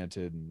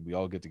oriented and we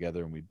all get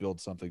together and we build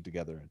something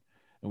together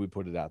and we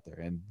put it out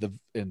there.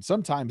 And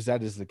sometimes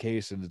that is the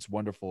case and it's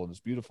wonderful and it's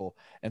beautiful.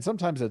 And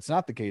sometimes that's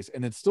not the case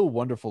and it's still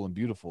wonderful and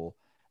beautiful.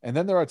 And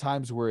then there are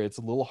times where it's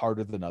a little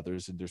harder than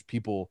others and there's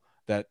people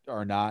that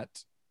are not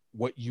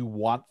what you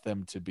want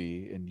them to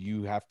be, and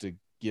you have to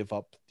give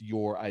up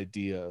your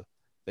idea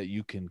that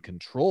you can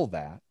control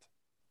that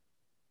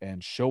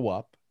and show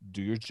up,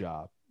 do your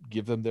job,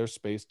 give them their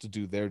space to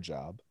do their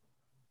job,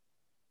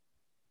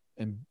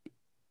 and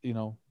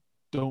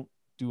don't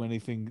do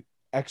anything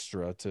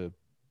extra to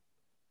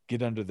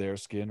get under their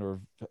skin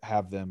or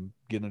have them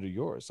get under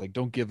yours. Like,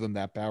 don't give them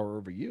that power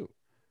over you.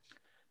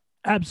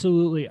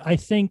 Absolutely. I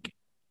think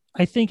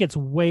it's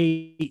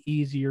way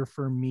easier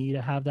for me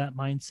to have that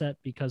mindset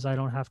because I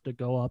don't have to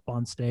go up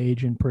on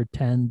stage and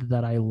pretend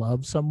that I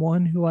love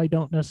someone who I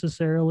don't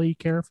necessarily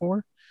care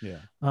for. Yeah.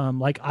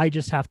 Like I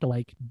just have to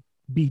like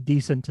be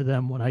decent to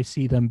them when I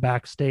see them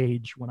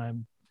backstage when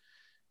I'm,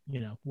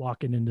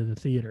 walking into the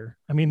theater.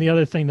 I mean, the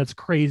other thing that's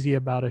crazy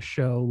about a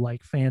show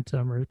like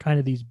Phantom or kind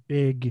of these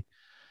big,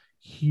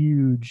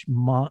 huge,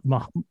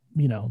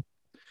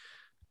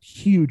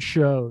 huge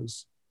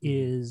shows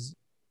is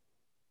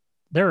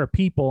there are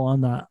people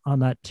on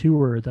that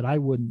tour that I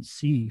wouldn't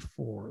see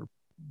for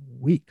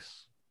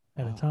weeks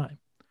at a time,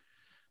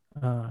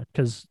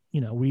 because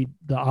the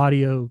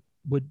audio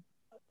would,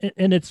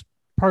 and it's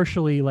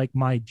partially like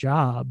my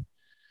job,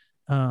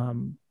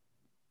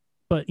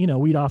 but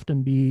we'd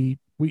often be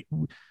we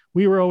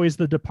were always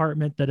the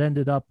department that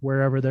ended up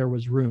wherever there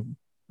was room,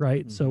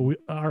 right? Mm-hmm. So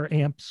our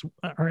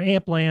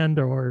amp land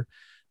or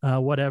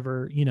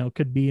whatever,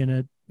 could be in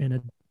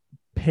a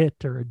pit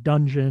or a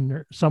dungeon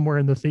or somewhere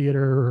in the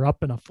theater or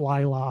up in a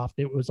fly loft.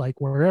 It was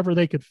like wherever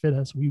they could fit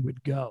us, we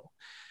would go.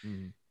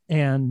 Mm-hmm.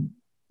 And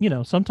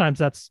sometimes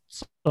that's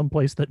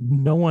someplace that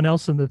no one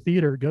else in the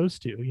theater goes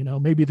to.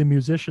 Maybe the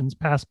musicians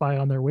pass by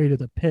on their way to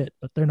the pit,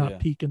 but they're not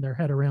peeking their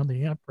head around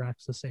the amp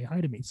racks to say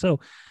hi to me. So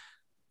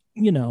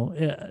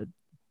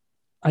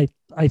I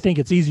think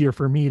it's easier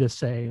for me to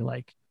say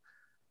like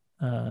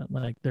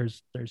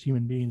there's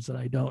human beings that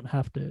I don't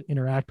have to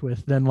interact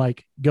with than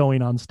like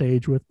going on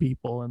stage with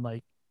people and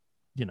like,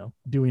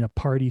 doing a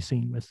party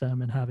scene with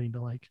them and having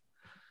to like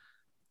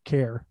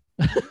care.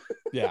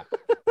 Yeah.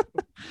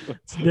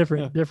 It's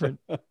different content.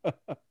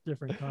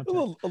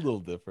 A little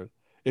different.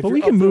 But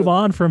we can move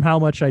on from how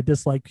much I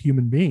dislike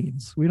human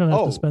beings. We don't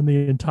have to spend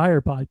the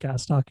entire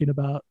podcast talking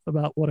about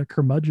what a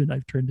curmudgeon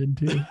I've turned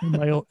into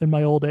in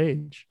my old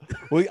age.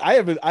 Well,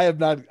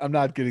 I'm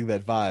not getting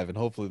that vibe, and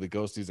hopefully the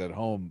ghosties at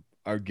home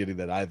aren't getting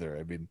that either.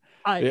 I mean,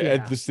 I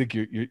just think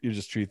you're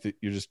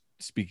just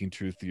speaking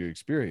truth to your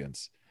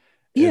experience.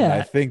 And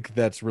I think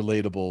that's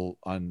relatable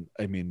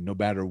no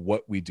matter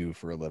what we do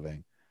for a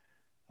living.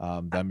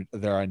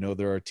 I know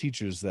there are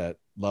teachers that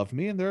love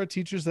me and there are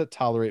teachers that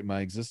tolerate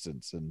my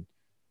existence, and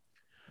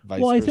vice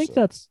versa. I think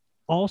that's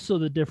also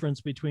the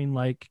difference between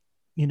like,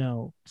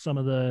 some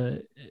of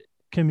the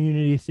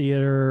community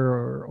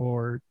theater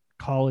or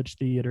college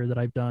theater that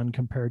I've done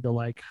compared to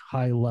like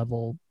high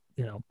level,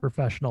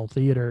 professional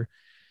theater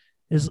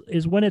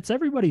is when it's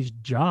everybody's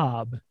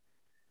job.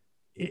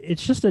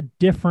 It's just a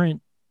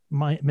different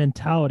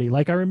mentality.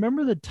 Like I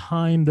remember the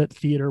time that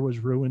theater was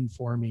ruined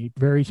for me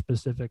very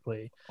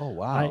specifically. Oh,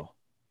 wow.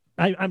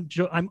 I'm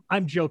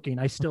joking.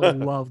 I still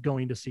love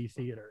going to see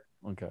theater.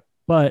 Okay.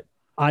 But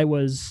I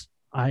was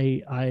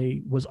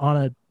on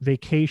a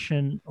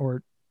vacation,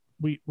 or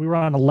we were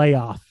on a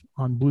layoff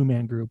on Blue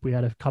Man Group. We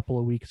had a couple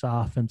of weeks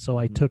off. And so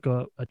I took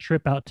a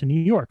trip out to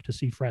New York to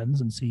see friends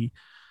and see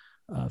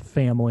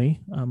family.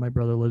 My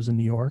brother lives in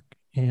New York,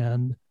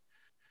 and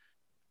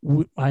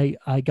I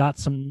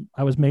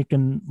was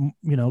making,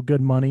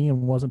 good money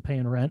and wasn't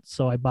paying rent.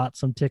 So I bought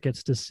some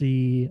tickets to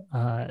see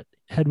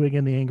Hedwig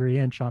and the Angry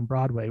Inch on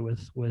Broadway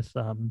with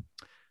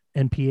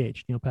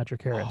NPH, Neil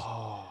Patrick Harris.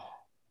 Oh.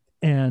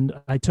 And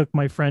I took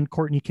my friend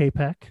Courtney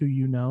Capek, who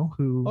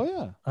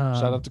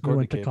shout out to Courtney,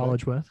 went to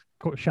college with.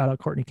 Shout out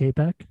Courtney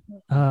Capek.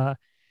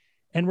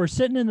 And we're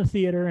sitting in the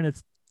theater, and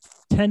it's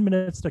 10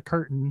 minutes to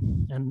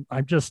curtain, and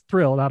I'm just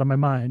thrilled out of my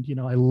mind.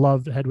 I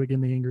love Hedwig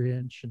and the Angry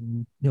Inch,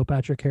 and Neil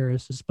Patrick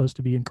Harris is supposed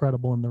to be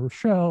incredible in the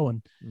show.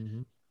 And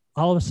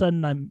all of a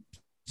sudden I'm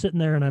sitting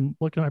there and I'm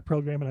looking at my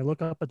program, and I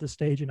look up at the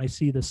stage and I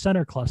see the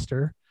center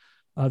cluster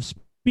of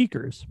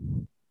speakers.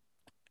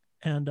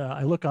 And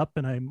I look up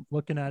and I'm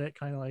looking at it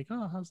kind of like,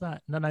 oh, how's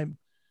that? And then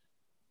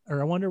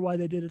I wonder why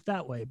they did it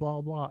that way,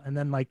 blah, blah. And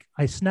then like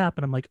I snap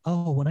and I'm like,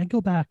 oh, when I go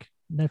back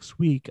next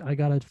week, I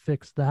got to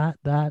fix that,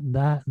 and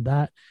that, and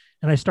that.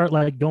 And I start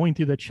like going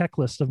through the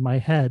checklist of my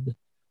head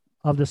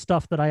of the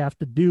stuff that I have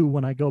to do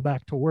when I go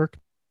back to work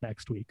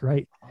next week.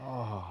 Right.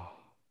 Oh.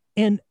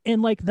 And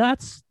like,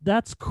 that's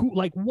cool.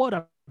 Like what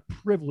a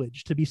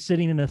privilege to be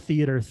sitting in a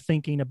theater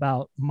thinking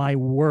about my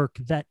work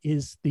that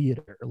is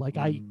theater. Like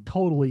I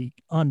totally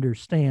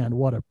understand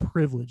what a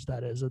privilege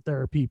that is, that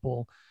there are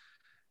people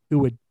who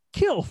would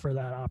kill for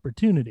that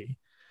opportunity.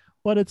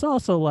 But it's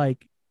also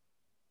like,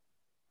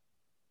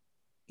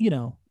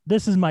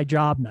 this is my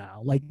job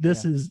now. Like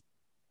this is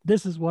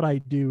what I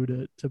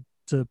do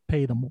to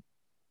pay the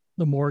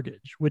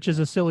mortgage, which is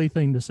a silly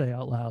thing to say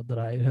out loud, that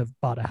I have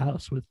bought a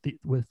house with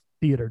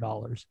theater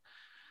dollars.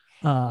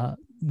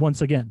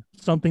 Once again,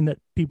 something that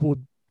people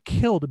would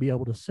kill to be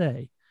able to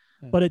say,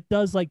 but it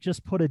does like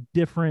just put a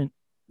different,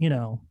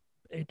 you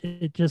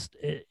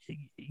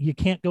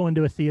can't go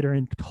into a theater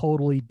and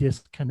totally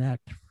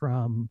disconnect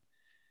from.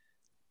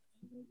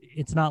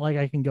 It's not like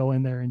I can go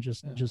in there and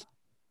just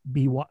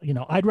be,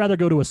 I'd rather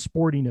go to a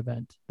sporting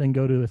event than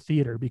go to a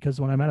theater, because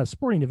when I'm at a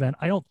sporting event,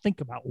 I don't think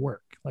about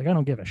work. Like I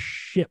don't give a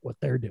shit what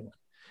they're doing,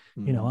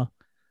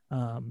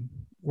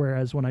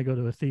 whereas when I go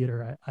to a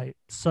theater, I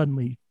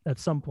suddenly at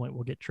some point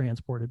will get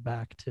transported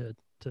back to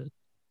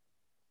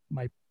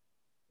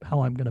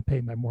how I'm going to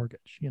pay my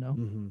mortgage,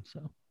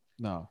 So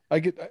no, I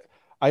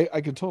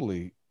could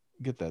totally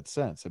get that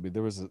sense. I mean,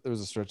 there was a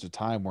stretch of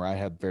time where I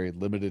had very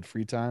limited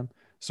free time.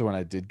 So when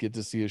I did get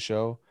to see a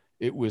show,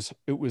 it was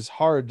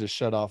hard to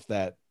shut off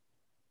that.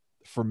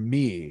 For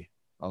me,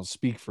 I'll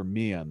speak for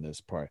me on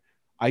this part.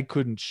 I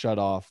couldn't shut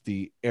off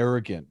the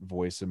arrogant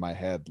voice in my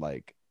head,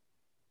 like,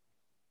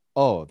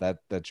 oh,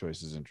 that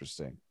choice is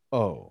interesting.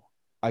 Oh,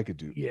 I could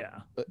do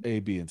A,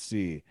 B, and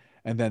C.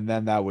 and then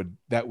that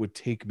would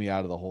take me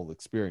out of the whole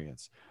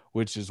experience,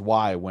 which is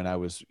why when I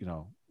was,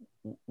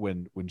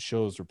 when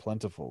shows were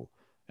plentiful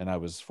and I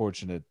was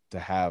fortunate to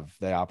have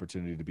the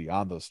opportunity to be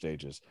on those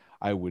stages,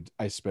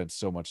 I spent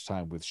so much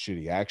time with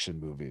shitty action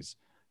movies.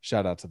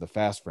 Shout out to the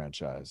Fast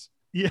franchise.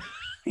 Yeah.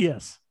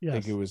 Yes.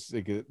 Like Yes.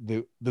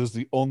 that was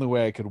the only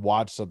way I could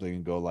watch something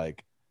and go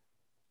like,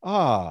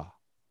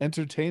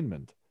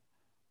 entertainment.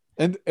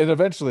 And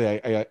eventually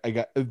I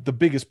got the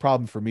biggest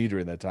problem for me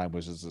during that time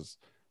was just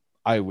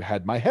I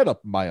had my head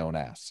up my own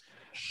ass.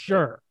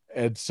 Sure.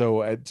 And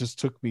so it just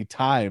took me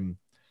time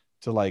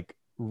to like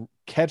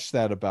catch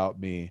that about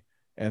me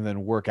and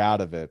then work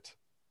out of it.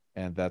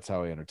 And that's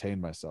how I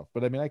entertain myself.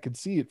 But I mean, I can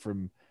see it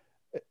from,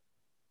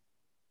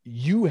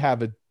 you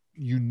have a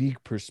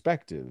unique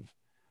perspective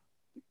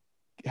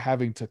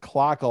having to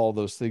clock all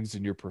those things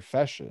in your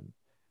profession.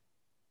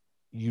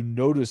 You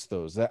notice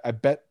those. That, I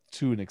bet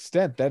to an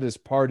extent, that is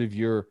part of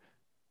your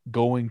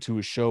going to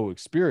a show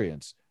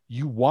experience.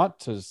 You want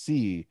to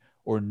see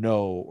or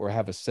know or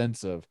have a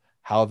sense of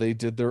how they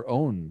did their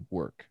own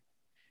work.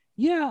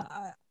 Yeah.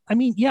 I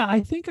mean, yeah,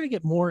 I think I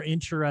get more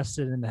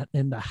interested in that,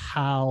 in the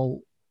how,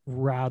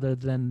 rather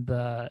than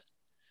the,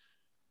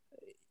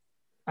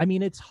 I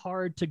mean, it's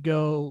hard to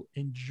go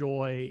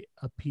enjoy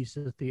a piece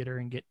of theater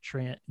and get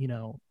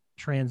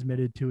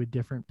transmitted to a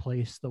different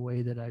place the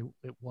way that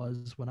it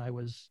was when I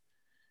was,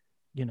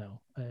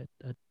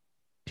 a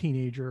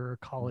teenager or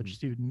college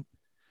student.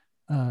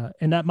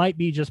 And that might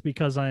be just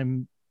because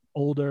I'm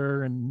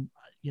older and,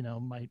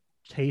 my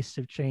tastes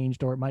have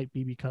changed, or it might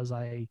be because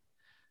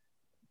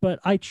but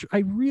I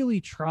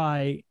really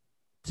try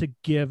to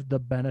give the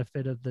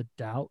benefit of the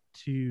doubt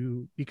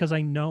to, because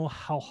I know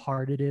how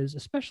hard it is,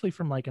 especially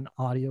from like an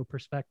audio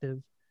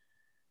perspective,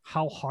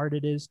 how hard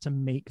it is to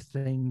make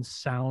things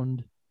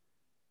sound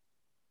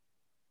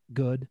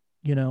good,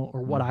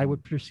 or what I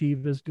would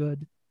perceive as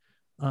good.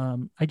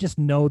 I just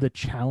know the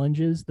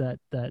challenges that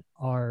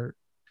are,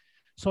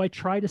 so I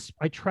try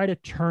to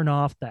turn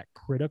off that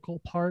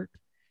critical part.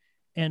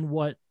 And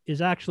what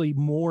is actually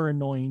more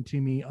annoying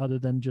to me, other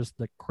than just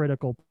the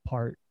critical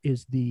part,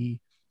 is the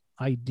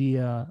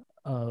idea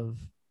of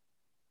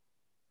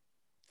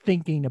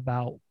thinking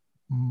about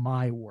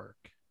my work.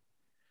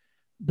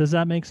 Does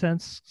that make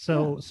sense?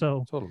 So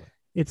Totally.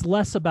 it's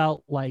less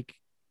about like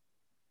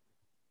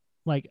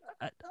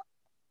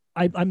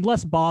I'm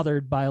less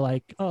bothered by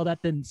like, oh,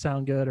 that didn't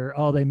sound good, or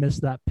oh, they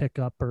missed that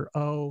pickup, or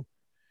oh,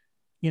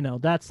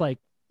 that's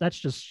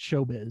just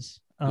showbiz.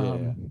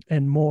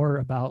 And more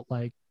about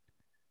like,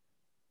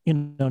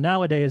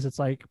 nowadays it's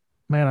like,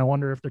 man, I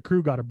wonder if the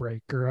crew got a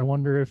break, or I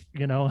wonder if,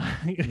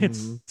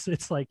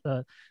 it's like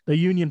the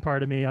union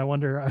part of me. I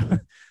wonder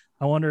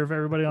if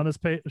everybody on this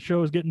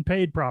show is getting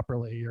paid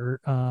properly, or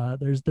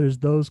there's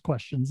those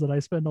questions that I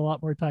spend a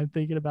lot more time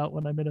thinking about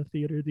when I'm in a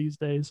theater these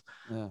days,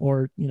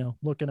 or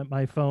looking at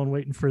my phone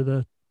waiting for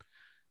the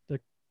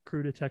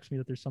crew to text me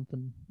that there's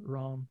something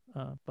wrong.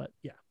 But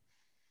yeah.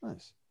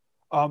 Nice.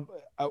 I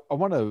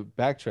want to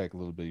backtrack a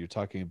little bit. You're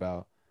talking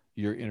about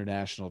your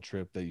international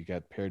trip that you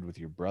got paired with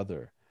your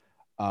brother.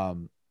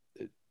 What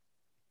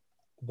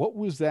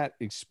was that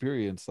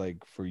experience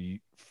like for you,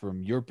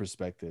 from your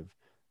perspective,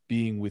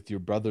 being with your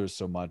brother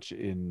so much,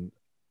 in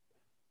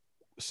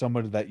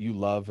someone that you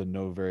love and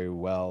know very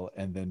well,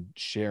 and then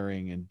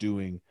sharing and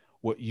doing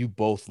what you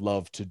both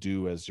love to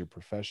do as your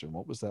profession?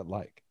 What was that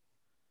like?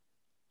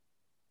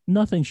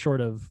 Nothing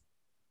short of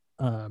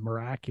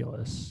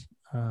miraculous.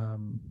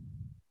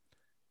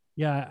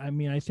 Yeah, I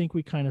mean, I think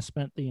we kind of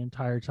spent the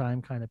entire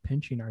time kind of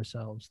pinching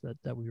ourselves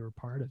that we were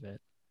part of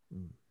it.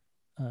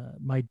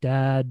 My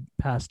dad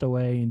passed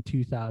away in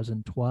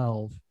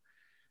 2012,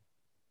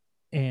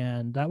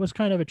 and that was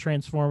kind of a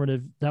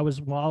transformative. That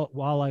was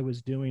while I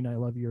was doing I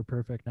Love You're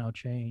Perfect Now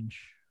Change,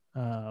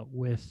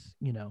 with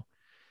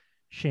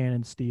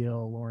Shannon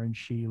Steele, Lauren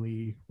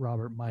Sheely,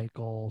 Robert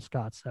Michael,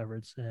 Scott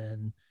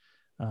Severson.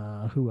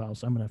 Who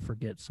else? I'm gonna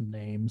forget some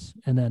names,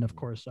 and then of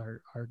course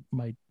our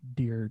my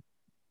dear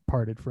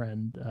parted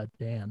friend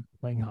Dan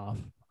Langhoff,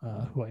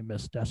 who I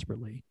miss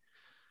desperately.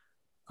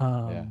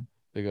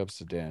 Big ups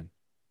to Dan.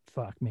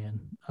 Fuck, man.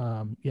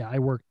 Yeah,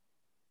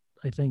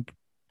 I think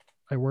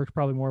I worked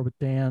probably more with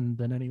Dan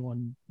than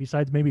anyone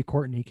besides maybe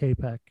Courtney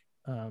Capek.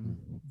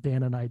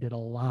 Dan and I did a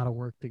lot of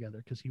work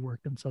together because he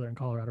worked in Southern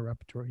Colorado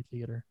Repertory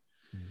Theater.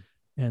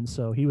 And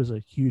so he was a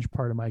huge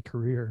part of my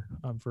career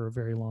for a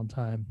very long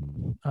time.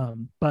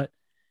 But,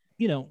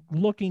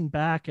 looking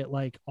back at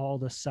like all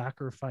the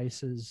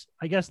sacrifices,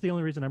 I guess the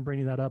only reason I'm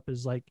bringing that up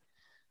is like,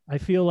 I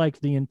feel like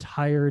the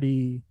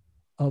entirety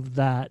of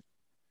that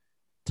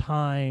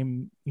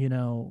time,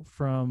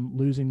 from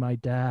losing my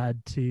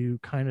dad to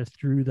kind of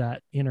through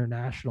that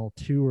international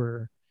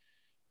tour,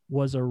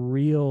 was a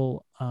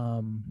real,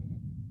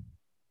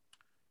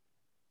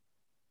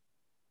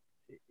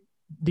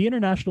 the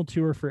international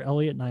tour for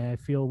Elliot and I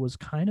feel was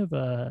kind of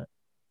a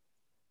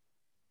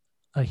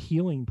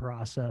healing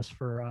process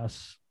for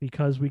us,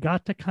 because we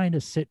got to kind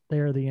of sit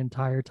there the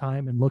entire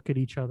time and look at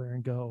each other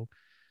and go,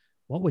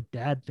 what would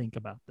dad think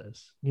about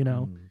this?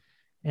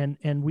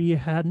 and we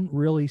hadn't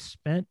really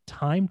spent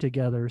time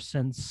together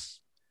since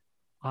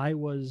I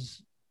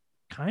was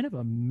kind of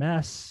a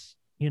mess.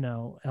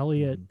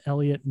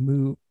 Elliot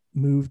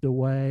moved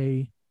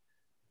away.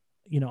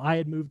 I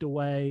had moved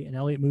away, and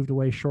Elliot moved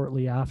away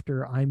shortly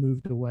after I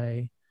moved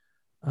away.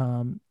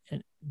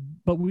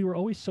 But we were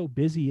always so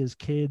busy as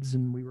kids,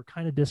 and we were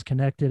kind of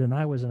disconnected. And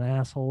I was an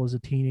asshole as a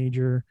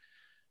teenager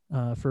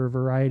for a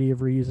variety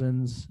of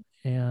reasons.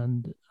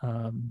 And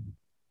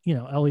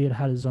Elliot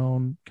had his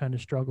own kind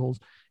of struggles.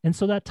 And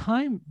so that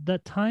time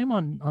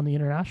on the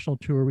international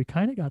tour, we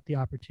kind of got the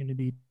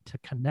opportunity to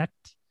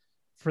connect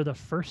for the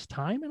first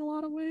time in a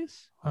lot of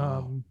ways.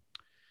 Wow.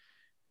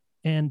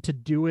 And to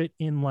do it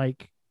in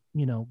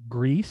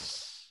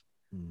Greece,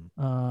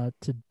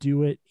 to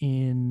do it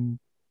in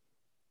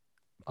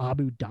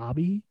Abu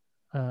Dhabi,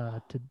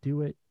 to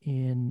do it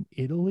in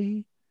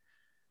Italy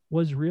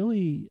was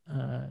really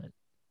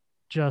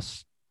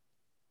just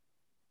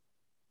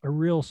a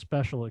real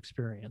special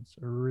experience,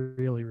 a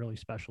really, really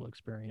special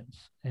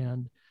experience.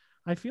 And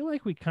I feel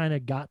like we kind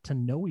of got to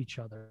know each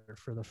other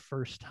for the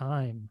first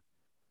time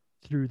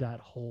through that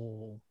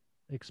whole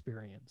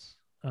experience.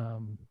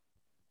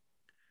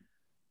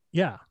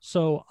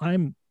 So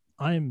I'm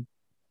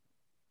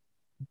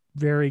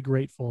very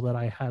grateful that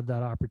I had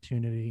that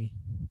opportunity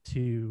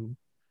to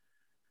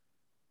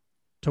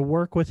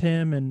work with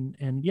him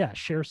and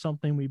share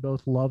something we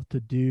both love to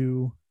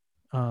do.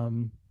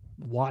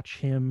 Watch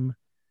him,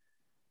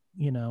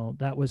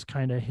 that was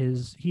kind of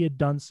he had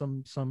done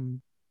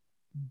some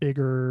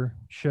bigger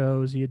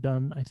shows. He had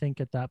done, I think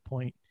at that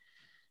point,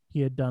 he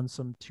had done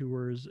some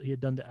tours. He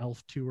had done the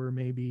Elf tour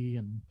maybe.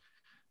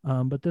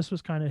 But this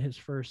was kind of his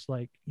first,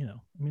 that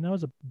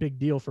was a big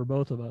deal for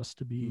both of us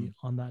to be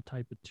on that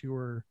type of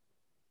tour,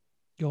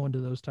 going to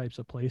those types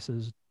of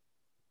places,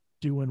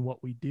 doing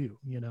what we do,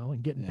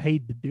 and getting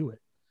paid to do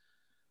it.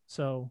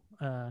 So,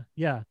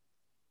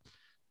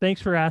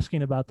 thanks for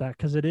asking about that.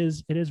 Cause it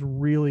is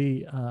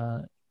really,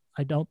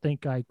 I don't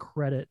think I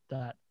credit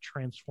that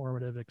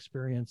transformative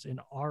experience in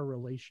our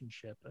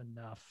relationship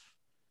enough.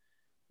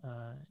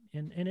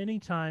 And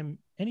anytime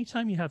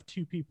you have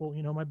two people,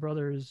 my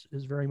brother is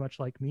very much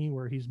like me,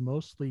 where he's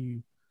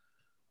mostly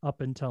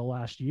up until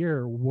last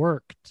year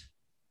worked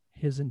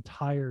his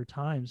entire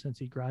time since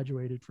he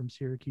graduated from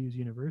Syracuse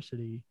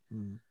University.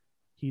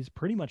 He's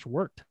pretty much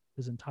worked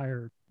his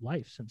entire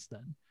life since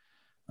then.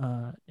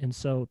 And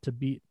so to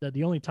be that,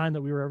 the only time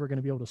that we were ever going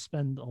to be able to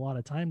spend a lot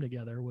of time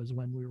together was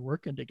when we were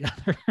working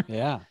together.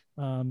 Yeah.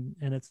 And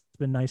it's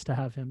been nice to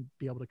have him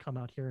be able to come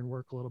out here and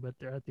work a little bit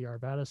there at the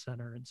Arvada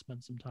Center and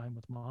spend some time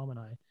with Mom and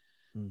I.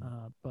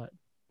 But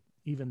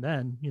even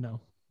then, you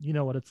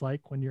know what it's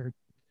like when you're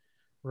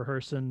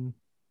rehearsing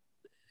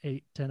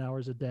 8-10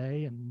 hours a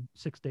day and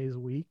 6 days a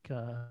week,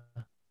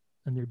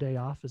 and your day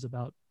off is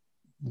about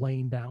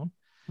laying down.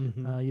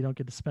 You don't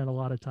get to spend a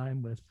lot of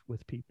time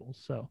with people.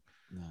 So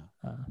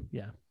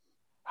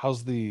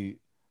how's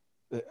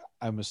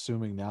I'm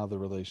assuming now the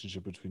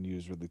relationship between you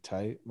is really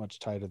tight, much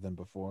tighter than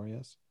before?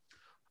 Yes.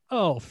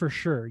 Oh, for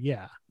sure.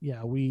 Yeah.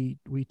 We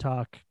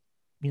talk,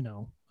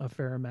 a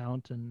fair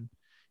amount, and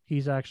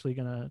he's actually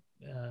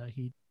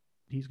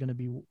he's going to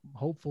be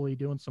hopefully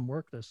doing some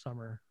work this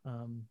summer.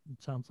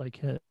 It sounds like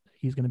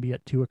he's going to be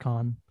at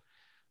Tuacahn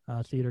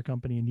Theater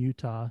Company in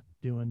Utah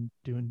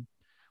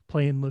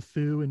playing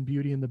LeFou and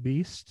Beauty and the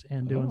Beast,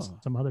 and doing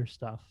some other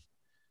stuff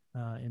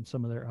in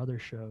some of their other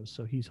shows.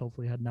 So he's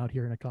hopefully heading out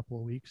here in a couple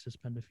of weeks to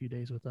spend a few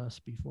days with us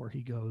before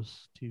he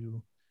goes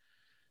to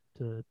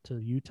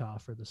Utah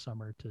for the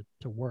summer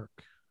to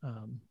work,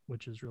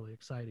 which is really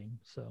exciting.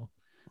 So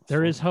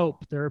there is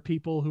hope. There are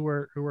people who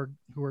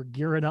are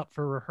gearing up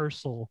for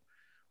rehearsal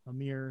a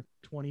mere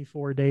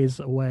 24 days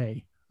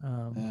away,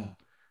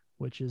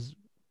 which is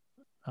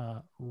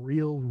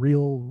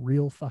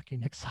real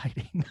fucking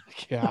exciting.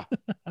 Yeah.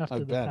 After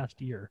the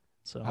past year.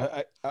 So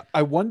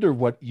I wonder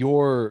what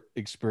your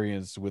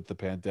experience with the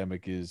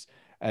pandemic is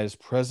as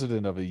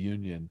president of a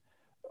union,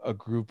 a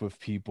group of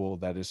people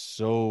that is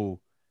so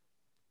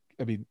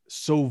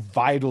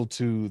vital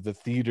to the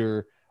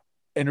theater,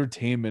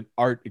 entertainment,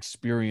 art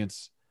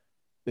experience.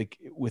 Like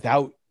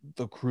without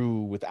the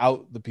crew,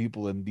 without the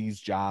people in these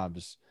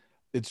jobs,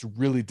 it's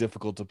really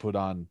difficult to put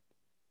on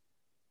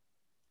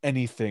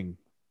anything,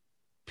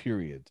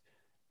 period.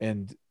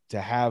 And to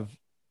have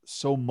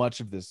so much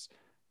of this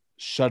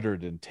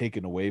shuttered and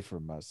taken away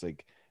from us,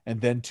 and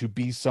then to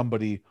be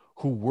somebody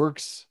who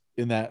works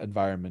in that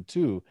environment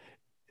too,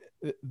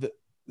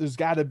 there's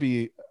got to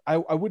be, I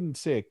wouldn't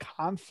say a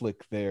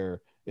conflict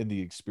there in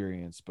the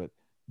experience, but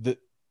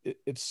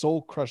it's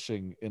soul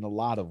crushing in a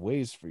lot of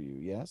ways for you.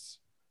 Yes.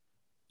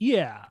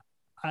 Yeah.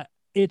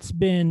 It's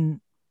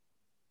been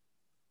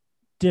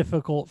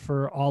difficult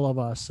for all of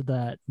us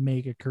that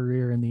make a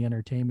career in the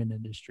entertainment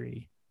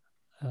industry.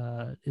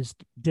 Is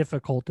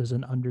difficult as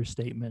an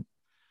understatement.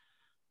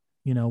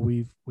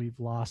 We've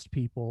lost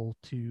people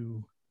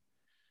to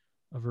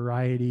a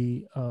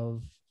variety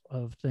of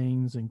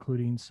things,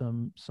 including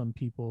some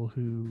people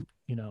who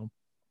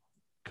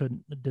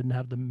didn't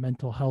have the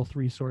mental health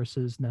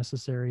resources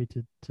necessary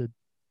to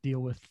deal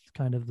with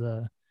kind of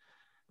the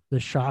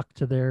shock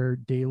to their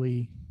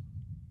daily,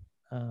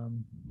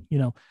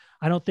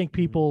 I don't think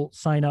people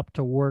sign up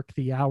to work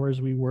the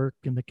hours we work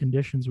and the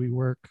conditions we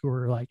work who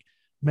are like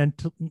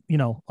mental,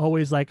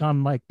 always like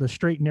on like the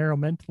straight and narrow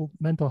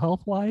mental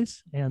health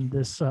wise. And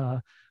this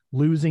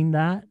losing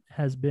that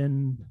has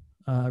been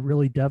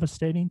really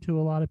devastating to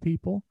a lot of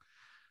people.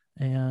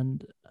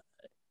 And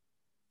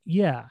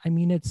yeah, I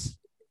mean, it's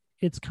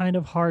kind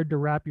of hard to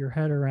wrap your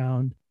head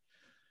around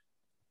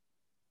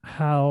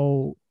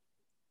how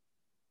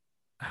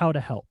to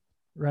help,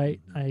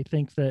 right? I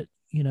think that,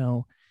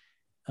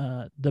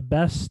 the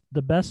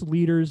best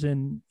leaders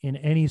in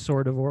any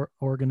sort of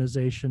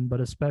organization,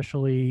 but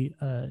especially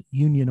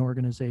union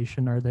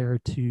organization, are there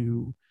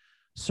to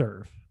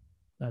serve.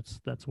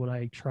 That's what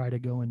I try to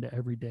go into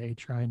every day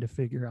trying to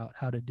figure out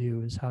how to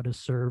do, is how to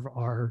serve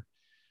our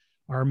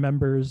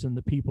members and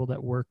the people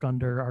that work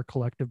under our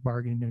collective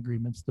bargaining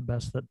agreements the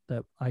best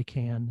that I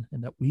can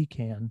and that we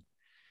can.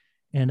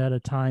 And at a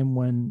time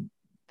when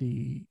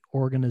the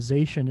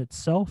organization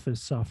itself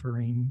is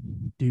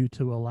suffering due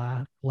to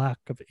a lack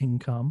of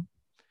income,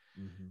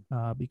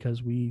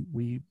 because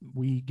we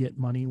get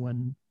money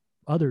when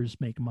others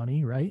make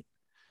money, right?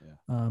 Yeah.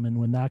 And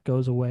when that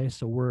goes away,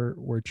 so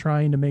we're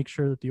trying to make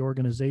sure that the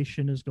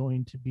organization is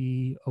going to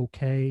be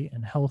okay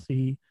and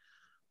healthy,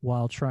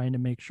 while trying to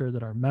make sure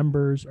that our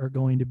members are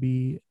going to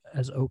be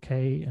as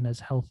okay and as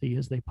healthy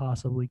as they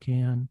possibly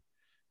can,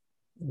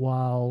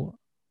 while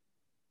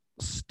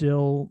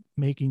still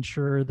making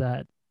sure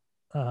that,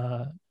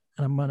 and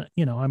I'm gonna,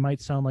 I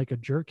might sound like a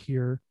jerk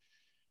here,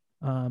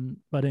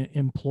 but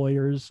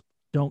employers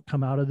don't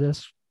come out of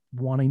this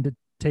wanting to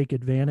take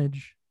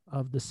advantage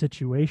of the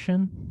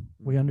situation.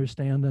 We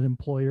understand that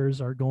employers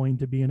are going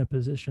to be in a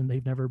position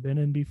they've never been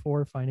in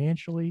before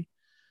financially,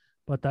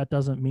 but that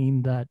doesn't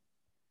mean that,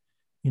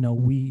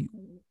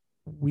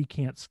 we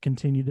can't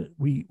continue to,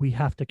 we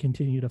have to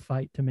continue to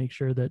fight to make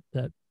sure that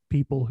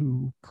people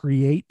who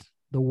create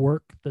the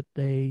work that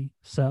they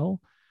sell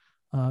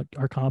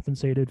are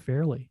compensated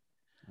fairly.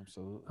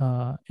 Absolutely.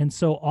 And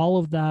so all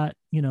of that,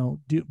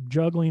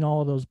 juggling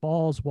all of those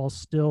balls while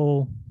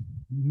still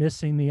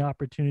missing the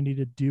opportunity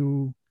to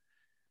do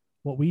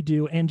what we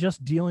do, and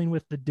just dealing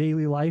with the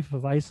daily life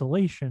of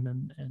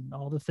isolation and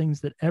all the things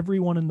that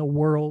everyone in the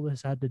world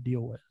has had to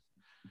deal with.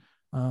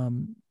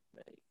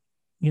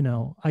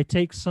 I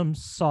take some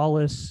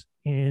solace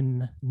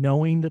in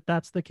knowing that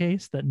that's the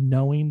case, that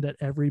knowing that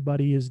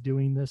everybody is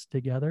doing this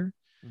together.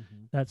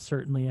 That's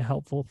certainly a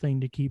helpful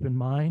thing to keep in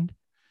mind.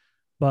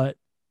 But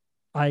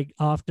I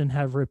often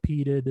have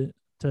repeated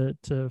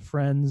to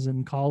friends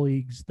and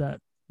colleagues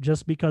that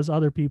just because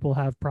other people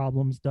have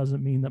problems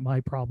doesn't mean that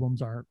my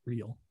problems aren't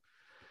real.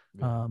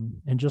 Yeah.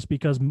 And just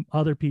because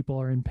other people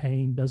are in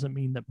pain doesn't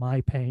mean that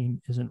my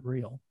pain isn't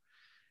real.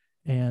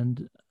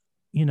 And,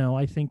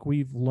 I think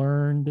we've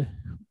learned,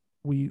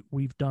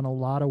 we've done a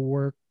lot of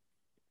work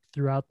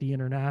throughout the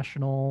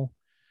international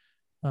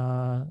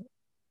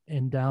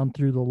and down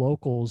through the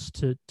locals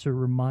to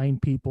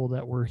remind people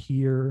that we're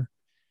here,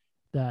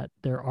 that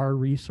there are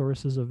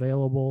resources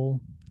available,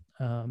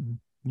 and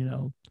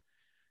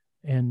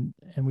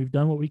we've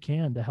done what we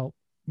can to help,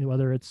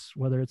 whether it's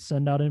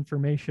send out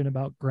information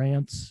about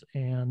grants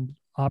and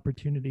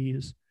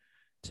opportunities,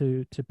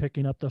 to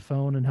picking up the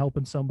phone and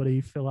helping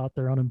somebody fill out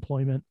their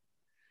unemployment.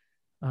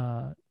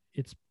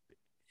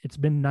 It's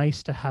been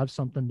nice to have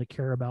something to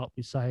care about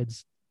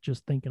besides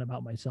just thinking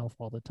about myself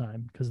all the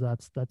time, because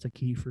that's a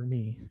key for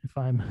me. If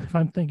I'm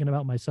thinking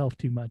about myself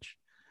too much,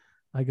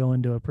 I go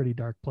into a pretty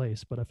dark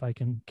place. But if I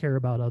can care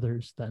about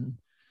others, then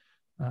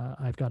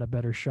I've got a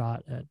better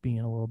shot at being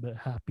a little bit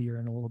happier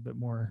and a little bit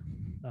more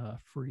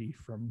free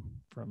from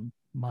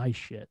my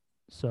shit.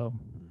 So,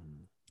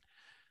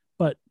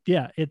 but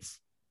yeah, it's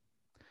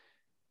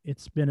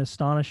been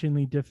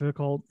astonishingly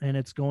difficult, and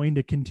it's going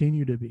to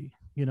continue to be.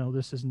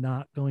 This is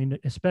not going to,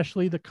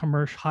 especially the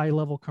high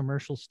level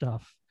commercial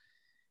stuff,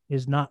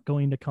 is not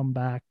going to come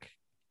back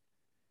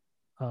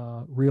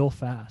real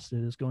fast.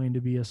 It is going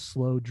to be a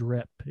slow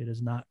drip. It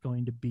is not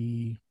going to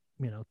be,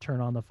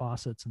 turn on the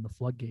faucets and the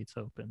floodgates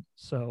open.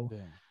 So yeah.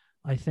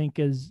 I think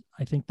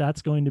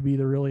that's going to be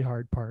the really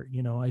hard part.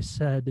 I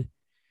said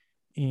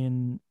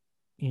in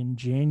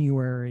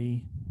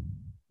January,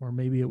 or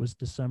maybe it was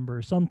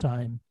December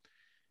sometime,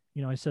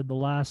 I said the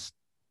last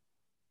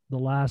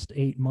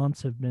 8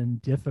 months have been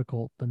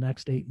difficult. The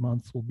next 8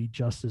 months will be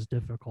just as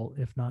difficult,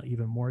 if not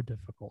even more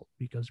difficult,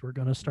 because we're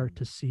going to start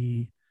to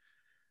see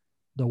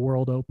the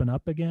world open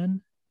up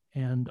again,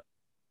 and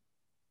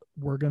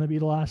we're going to be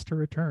the last to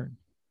return.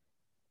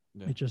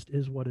 Yeah. It just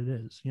is what it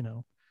is,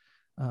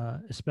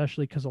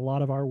 especially because a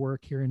lot of our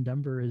work here in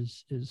Denver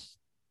is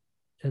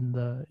in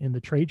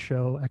the trade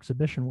show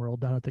exhibition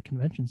world down at the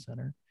convention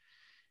center.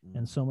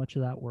 And so much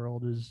of that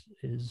world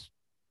is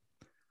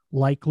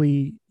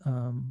likely,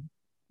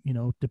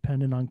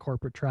 dependent on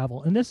corporate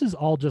travel. And this is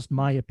all just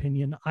my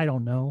opinion. I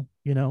don't know,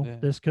 yeah.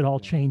 This could all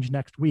change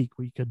next week.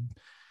 We could,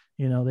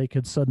 they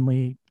could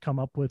suddenly come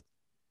up with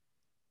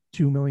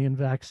 2 million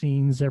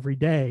vaccines every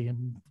day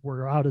and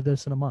we're out of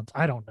this in a month.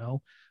 I don't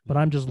know, but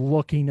I'm just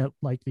looking at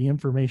like the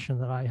information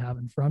that I have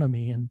in front of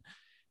me and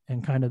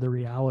kind of the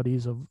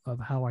realities of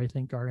how I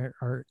think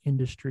our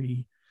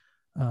industry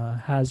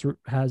has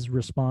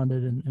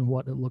responded and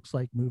what it looks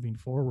like moving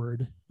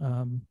forward.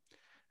 And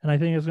I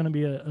think it's going to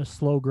be a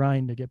slow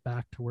grind to get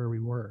back to where we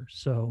were.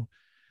 So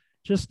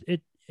just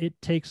it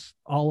takes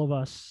all of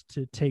us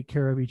to take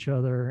care of each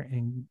other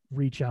and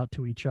reach out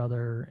to each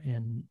other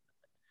and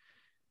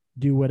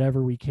do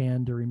whatever we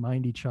can to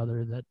remind each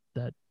other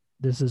that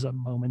this is a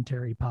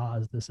momentary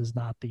pause. This is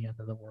not the end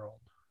of the world.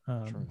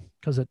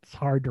 Because it's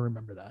hard to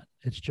remember that.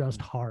 It's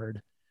just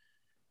hard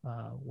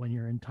when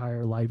your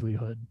entire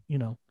livelihood,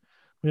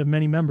 we have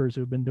many members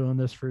who've been doing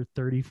this for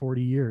 30,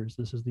 40 years.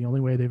 This is the only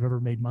way they've ever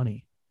made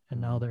money.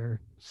 And now they're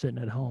sitting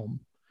at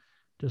home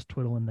just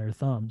twiddling their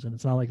thumbs. And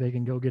it's not like they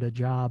can go get a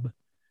job,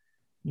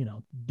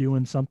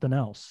 doing something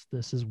else.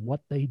 This is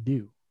what they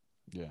do.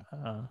 Yeah.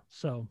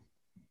 So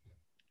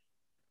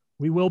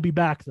we will be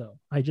back though.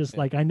 I just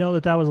I know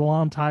that was a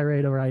long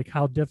tirade of like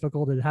how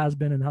difficult it has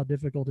been and how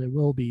difficult it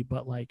will be.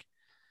 But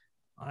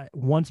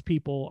once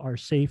people are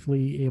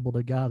safely able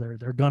to gather,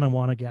 they're going to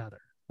want to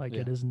gather.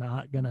 It is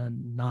not going to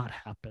not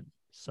happen.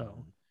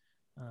 So,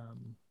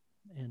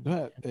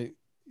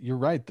 you're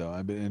right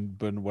though.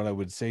 But what I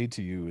would say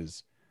to you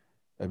is,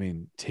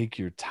 take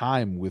your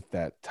time with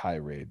that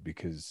tirade,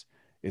 because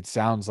it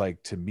sounds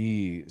like to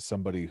me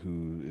somebody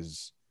who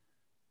is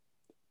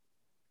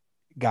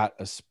got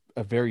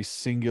a very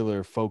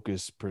singular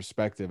focused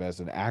perspective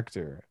as an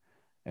actor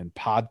and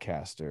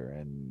podcaster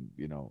and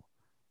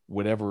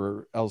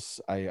whatever else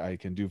I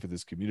can do for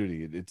this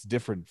community. It's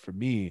different for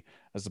me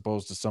as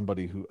opposed to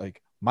somebody who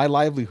my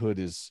livelihood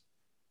is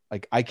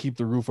I keep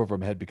the roof over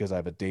my head because I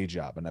have a day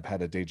job and I've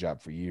had a day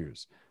job for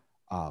years.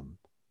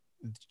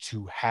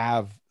 To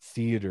have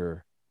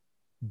theater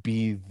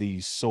be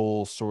the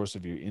sole source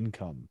of your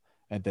income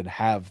and then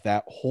have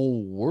that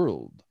whole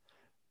world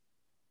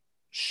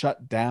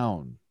shut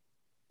down,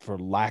 for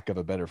lack of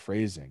a better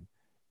phrasing,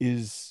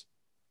 is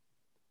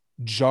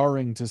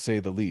jarring to say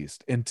the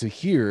least. And to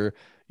hear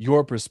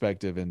your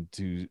perspective and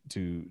to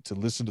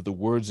listen to the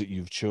words that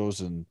you've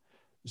chosen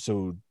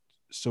so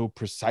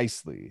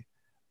precisely,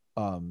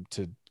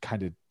 to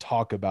kind of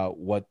talk about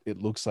what it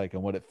looks like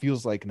and what it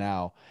feels like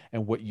now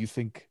and what you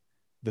think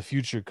the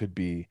future could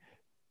be.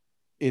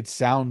 It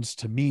sounds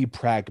to me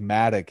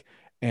pragmatic,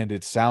 and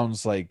it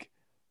sounds like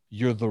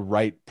you're the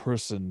right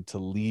person to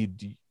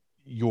lead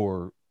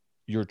your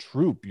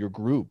troop, your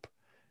group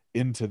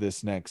into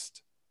this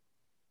next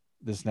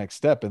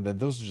step. And then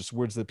those are just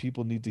words that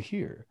people need to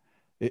hear.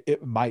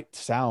 It might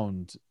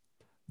sound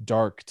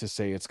dark to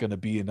say it's going to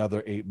be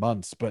another 8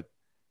 months, but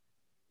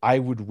I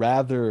would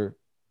rather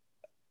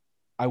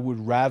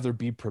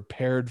be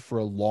prepared for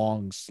a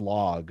long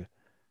slog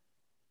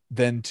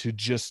than to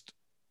just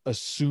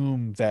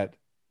assume that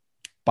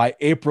by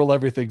April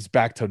everything's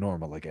back to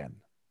normal again,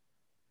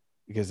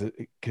 because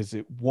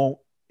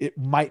it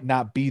might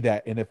not be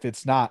that. And if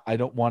it's not, I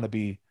don't want to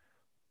be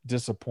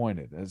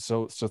disappointed. And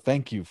so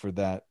thank you for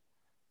that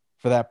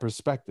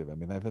perspective.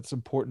 That's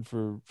important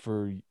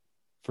for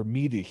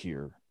me to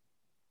hear,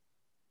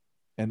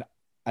 and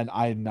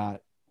I'm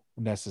not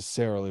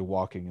necessarily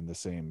walking in the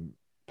same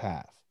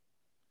path.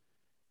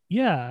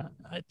 Yeah,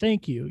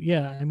 thank you.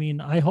 Yeah,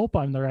 I hope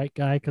I'm the right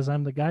guy because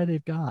I'm the guy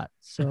they've got.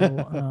 So,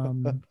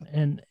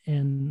 and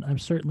I'm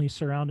certainly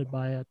surrounded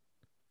by a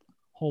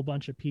whole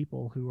bunch of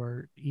people who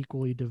are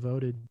equally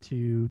devoted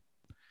to,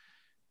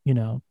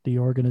 the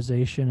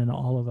organization and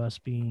all of us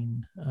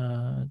being.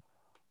 I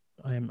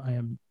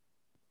am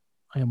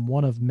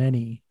one of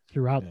many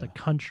throughout the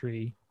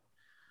country,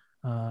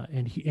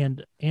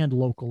 and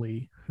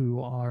locally,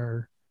 who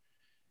are,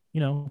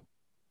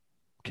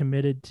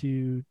 committed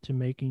to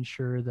making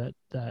sure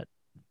that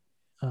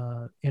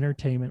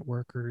entertainment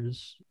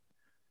workers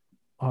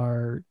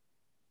are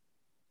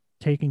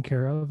taken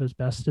care of as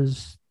best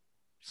as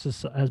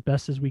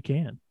we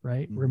can,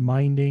 right?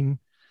 Mm-hmm.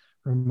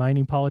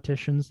 Reminding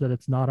politicians that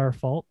it's not our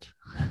fault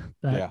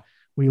that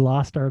we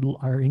lost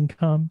our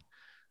income,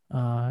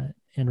 and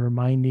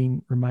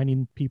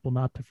reminding people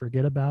not to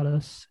forget about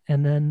us,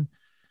 and then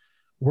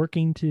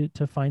working to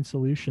find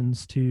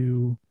solutions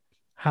to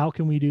how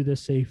can we do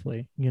this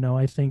safely.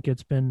 I think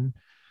it's been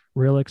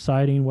real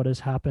exciting what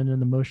has happened in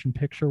the motion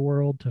picture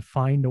world to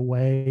find a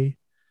way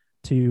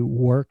to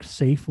work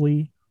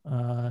safely.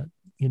 A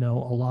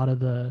lot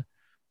of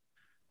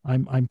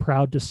I'm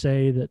proud to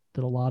say that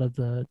a lot of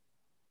the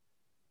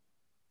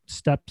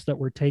steps that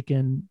were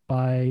taken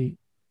by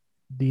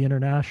the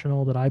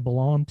international that I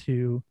belong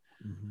to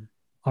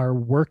are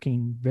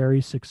working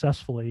very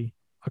successfully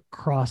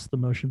across the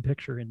motion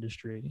picture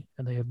industry,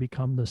 and they have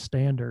become the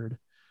standard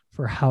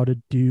for how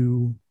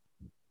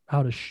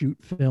to shoot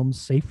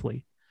films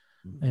safely.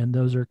 And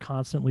those are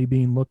constantly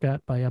being looked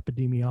at by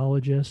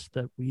epidemiologists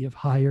that we have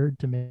hired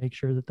to make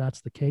sure that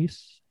that's the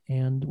case.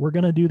 And we're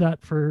going to do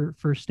that for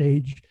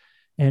stage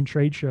and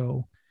trade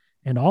show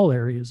and all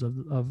areas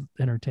of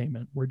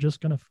entertainment. We're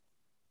just going to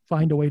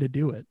find a way to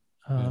do it.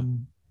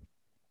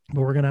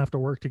 but we're going to have to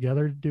work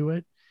together to do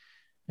it.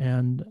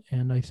 And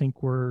I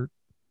think we're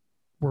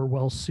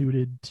well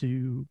suited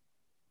to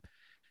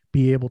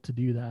be able to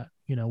do that.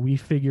 You know, we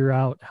figure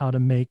out how to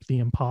make the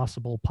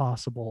impossible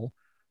possible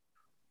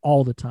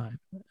all the time.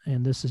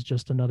 And this is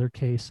just another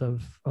case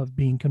of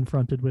being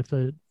confronted with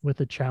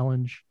a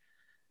challenge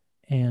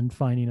and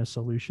finding a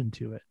solution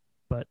to it.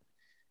 But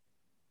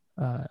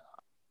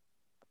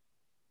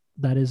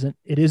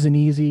it isn't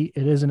easy.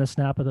 It isn't a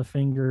snap of the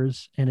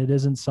fingers, and it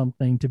isn't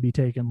something to be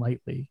taken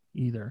lightly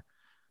either.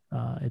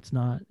 It's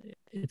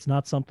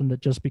not something that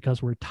just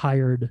because we're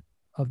tired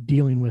of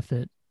dealing with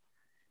it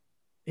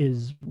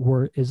is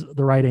the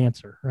right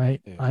answer,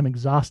 right? Yeah. I'm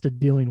exhausted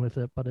dealing with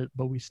it,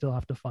 but we still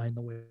have to find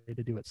the way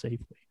to do it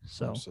safely.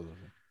 So, absolutely.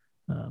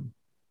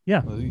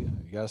 Yeah. Well, you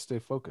gotta stay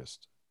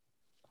focused.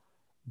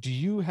 Do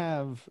you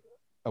have?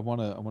 I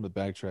want to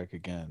backtrack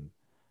again,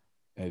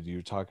 and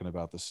you're talking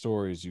about the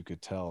stories you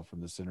could tell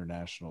from this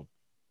international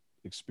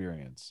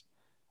experience.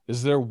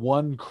 Is there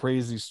one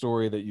crazy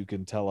story that you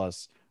can tell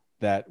us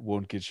that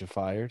won't get you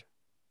fired?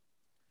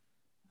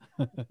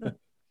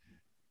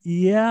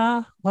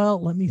 Yeah.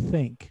 Well, let me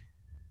think.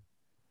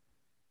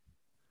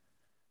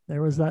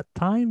 There was that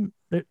time.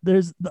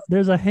 There's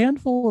a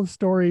handful of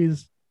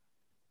stories.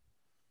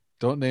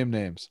 Don't name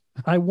names.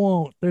 I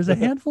won't. There's a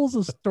handful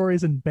of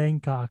stories in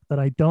Bangkok that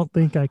I don't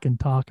think I can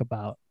talk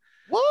about.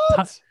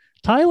 What?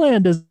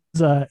 Thailand is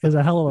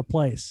a hell of a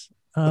place.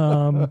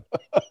 I'll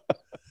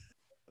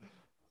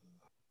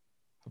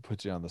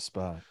put you on the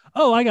spot.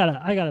 Oh, I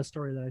got a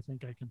story that I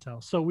think I can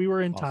tell. So we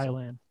were in Awesome.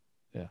 Thailand.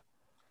 Yeah.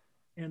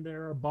 And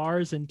there are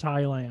bars in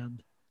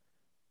Thailand.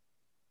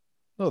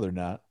 No, they're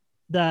not.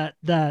 That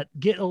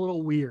get a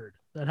little weird,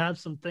 that have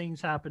some things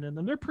happen in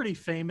them. They're pretty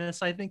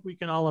famous. I think we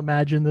can all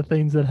imagine the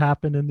things that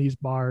happen in these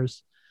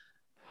bars.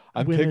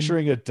 I'm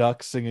picturing a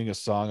duck singing a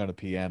song on a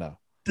piano.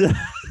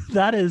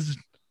 That is,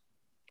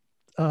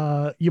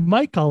 you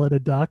might call it a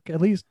duck.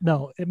 At least,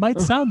 no, it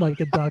might sound like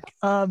a duck.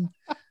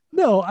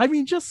 No, I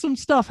mean, just some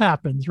stuff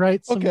happens,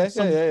 right?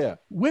 Yeah.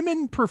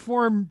 Women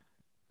perform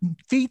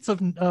feats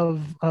of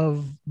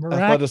miraculous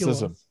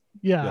athleticism.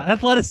 Yeah,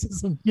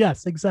 athleticism.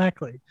 Yes,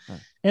 exactly. Huh.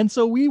 And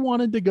so we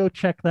wanted to go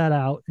check that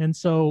out. And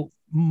so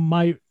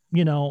me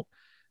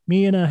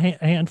and a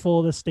handful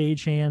of the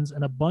stagehands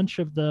and a bunch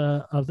of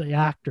the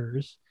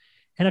actors,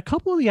 and a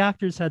couple of the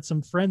actors had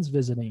some friends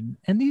visiting.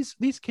 And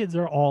these kids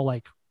are all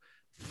like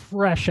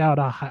fresh out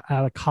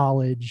of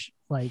college,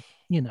 like,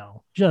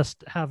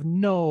 just have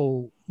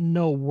no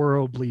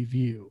worldly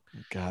view.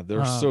 God,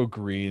 they're so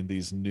green,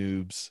 these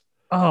noobs.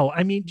 Oh,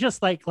 I mean,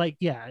 just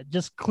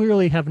just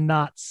clearly have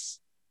not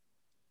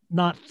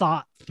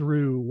thought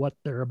through what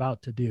they're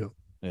about to do.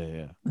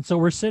 Yeah. And so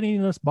we're sitting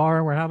in this bar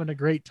and we're having a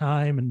great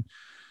time and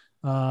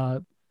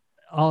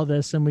all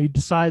this, and we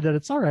decide that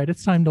it's all right,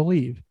 it's time to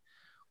leave.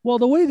 Well,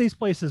 the way these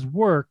places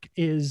work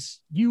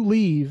is you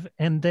leave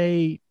and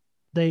they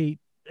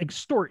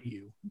extort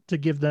you to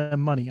give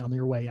them money on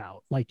your way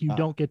out. Like, you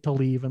don't get to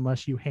leave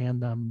unless you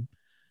hand them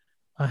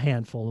a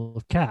handful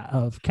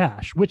of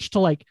cash, which, to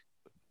like,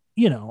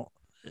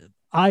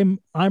 I'm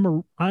a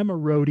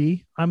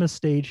roadie, I'm a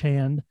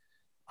stagehand.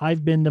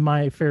 I've been to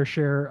my fair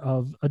share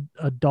of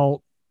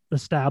adult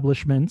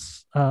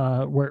establishments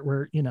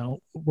where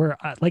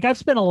I've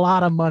spent a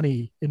lot of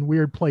money in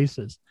weird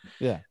places.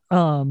 Yeah.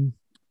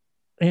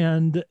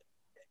 And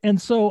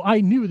so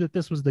I knew that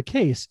this was the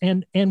case.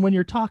 And when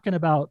you're talking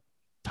about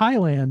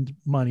Thailand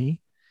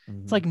money,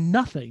 mm-hmm. It's like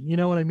nothing, you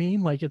know what I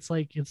mean? Like, it's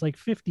like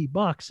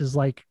 $50 is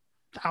like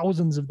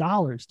thousands of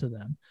dollars to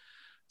them.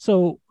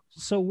 So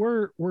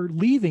we're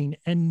leaving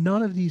and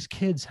none of these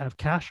kids have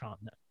cash on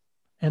them.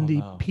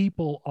 And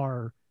people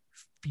are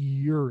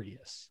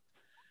furious.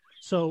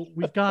 So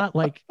we've got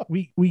like,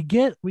 we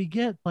get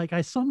like,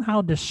 I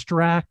somehow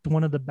distract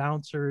one of the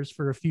bouncers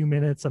for a few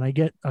minutes and I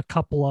get a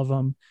couple of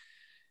them.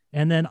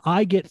 And then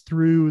I get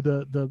through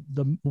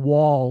the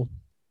wall,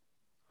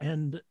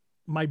 and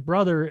my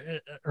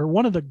brother, or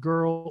one of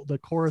the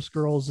chorus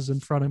girls, is in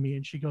front of me,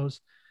 and she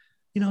goes,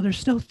 there's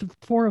still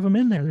 4 of them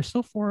in there. There's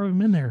still 4 of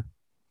them in there.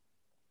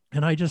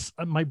 And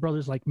my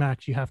brother's like,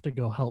 Max, you have to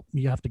go help.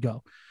 You have to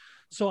go.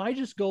 So I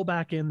just go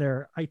back in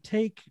there. I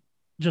take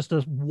just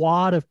a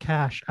wad of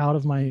cash out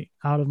of my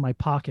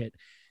pocket,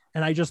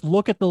 and I just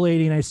look at the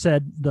lady, and I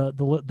said,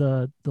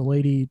 the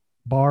lady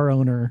bar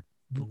owner,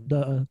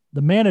 the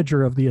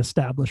manager of the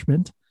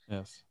establishment.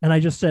 Yes. And I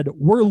just said,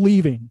 we're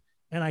leaving.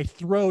 And I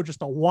throw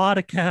just a wad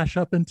of cash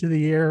up into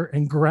the air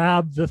and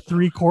grab the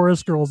 3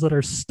 chorus girls that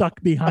are stuck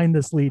behind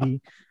this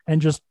lady,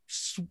 and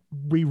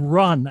we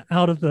run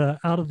out of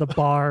the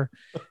bar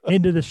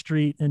into the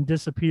street and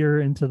disappear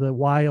into the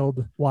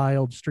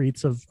wild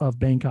streets of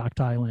Bangkok,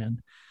 Thailand.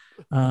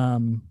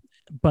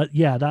 But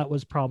yeah, that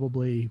was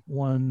probably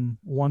one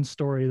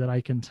story that I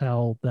can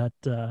tell that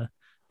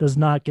does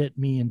not get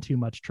me in too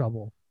much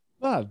trouble.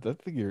 No, I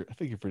think you're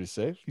pretty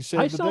safe. You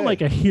I sound like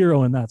a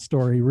hero in that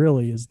story.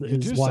 Really, is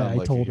why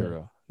I told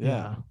it.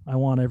 Yeah. I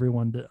want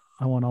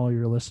all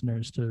your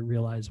listeners to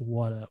realize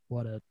what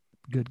a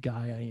good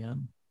guy I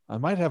am. I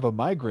might have a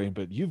migraine,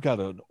 but you've got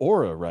an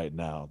aura right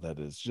now that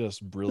is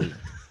just brilliant.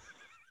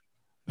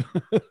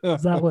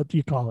 Is that what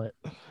you call it?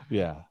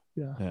 Yeah.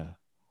 Yeah. Yeah.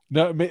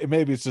 No,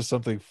 maybe it's just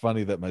something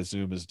funny that my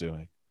Zoom is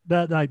doing.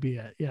 That might be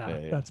it. Yeah,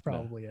 Yeah, that's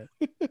probably it.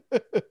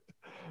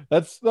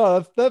 That's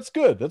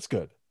good. That's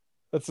good.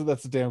 That's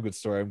a damn good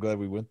story. I'm glad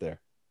we went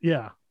there.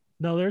 Yeah.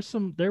 No,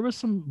 there was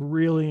some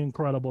really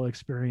incredible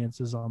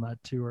experiences on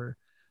that tour.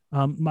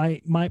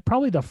 My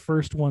probably the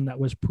first one that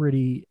was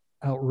pretty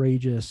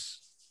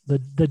outrageous.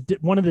 The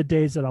one of the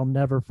days that I'll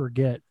never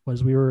forget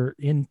was we were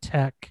in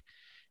tech,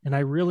 and I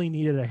really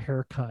needed a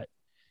haircut,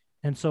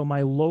 and so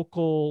my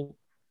local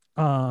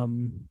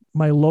audio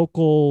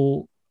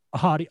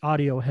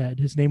head,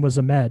 his name was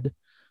Ahmed,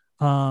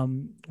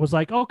 was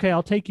like, okay,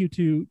 I'll take you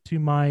to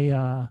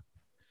my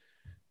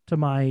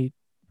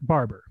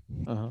barber.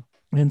 Uh-huh.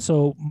 And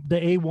so the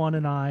A1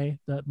 and I,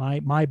 that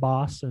my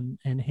boss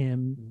and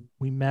him,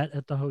 we met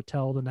at the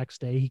hotel the next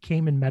day. He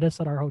came and met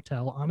us at our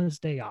hotel on his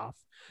day off.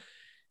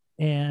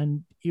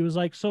 And he was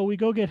like, so we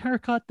go get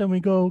haircut, then we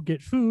go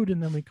get food,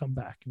 and then we come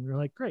back. And we were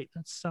like, great,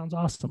 that sounds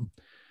awesome.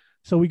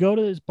 So we go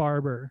to this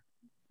barber,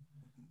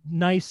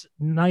 nicest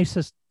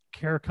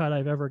haircut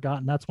I've ever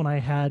gotten. That's when I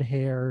had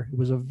hair. It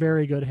was a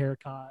very good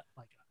haircut,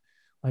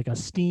 like a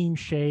steam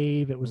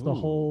shave. It was the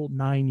whole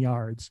 9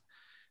 yards.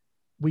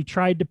 We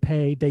tried to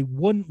pay. They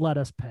wouldn't let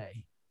us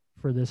pay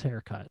for this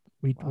haircut.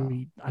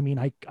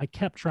 I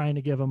kept trying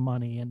to give him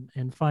money.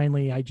 And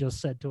finally I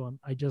just said to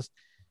him,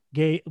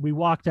 we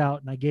walked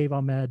out and I gave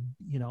Ahmed,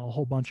 a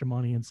whole bunch of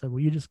money and said, will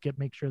you just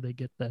make sure they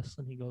get this?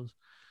 And he goes,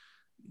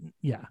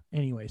 yeah.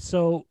 Anyway.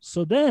 So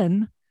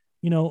then,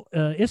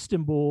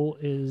 Istanbul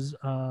is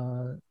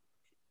on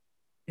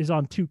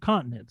two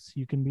continents.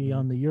 You can be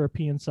on the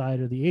European side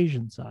or the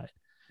Asian side.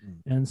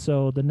 And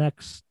so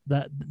next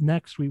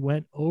we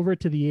went over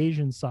to the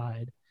Asian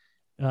side,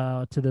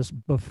 to this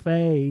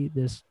buffet,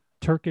 this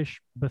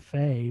Turkish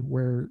buffet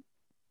where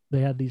they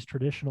had these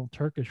traditional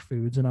Turkish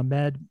foods. And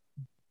Ahmed,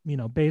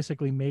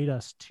 basically made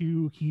us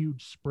two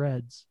huge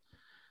spreads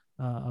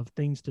of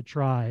things to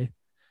try.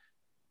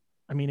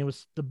 I mean, it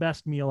was the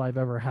best meal I've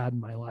ever had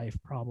in my life,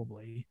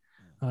 probably.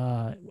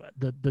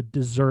 The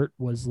dessert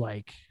was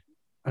like,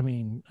 I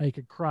mean, I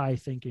could cry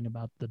thinking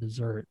about the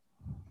dessert.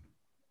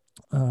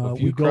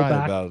 If you cry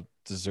about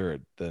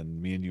dessert,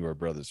 then me and you are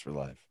brothers for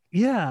life.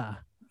 Yeah.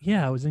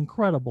 Yeah. It was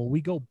incredible.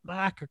 We go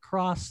back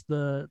across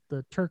the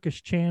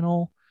Turkish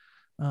channel.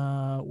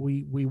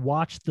 We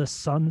watched the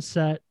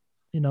sunset.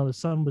 The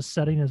sun was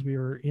setting as we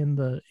were in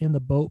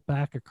the boat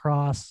back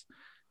across.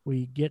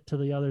 We get to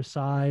the other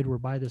side. We're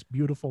by this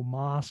beautiful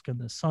mosque and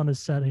the sun is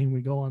setting.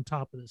 We go on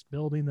top of this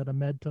building that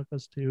Ahmed took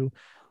us to.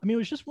 I mean, it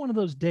was just one of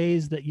those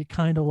days that you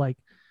kind of like,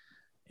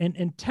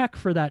 and tech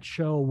for that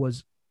show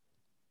was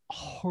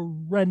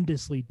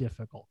horrendously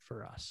difficult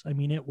for us. I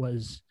mean,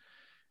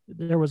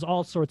 there was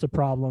all sorts of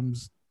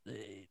problems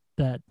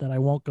that I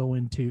won't go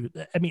into.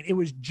 I mean, it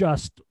was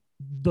just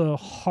the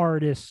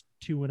hardest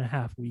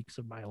 2.5 weeks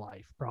of my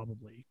life,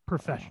 probably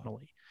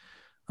professionally.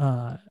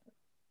 And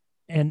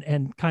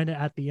kind of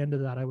at the end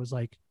of that, I was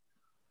like,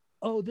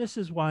 oh, this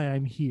is why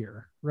I'm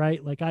here,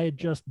 right? Like I had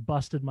just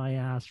busted my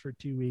ass for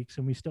 2 weeks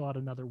and we still had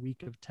another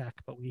week of tech,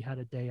 but we had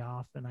a day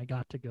off and I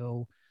got to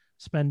go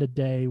spend a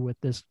day with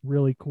this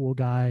really cool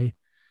guy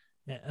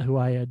who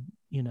I had,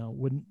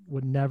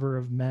 would never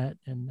have met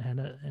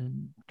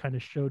and kind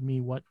of showed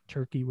me what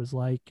Turkey was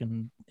like.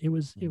 And it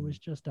was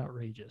just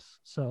outrageous.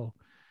 So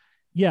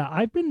yeah,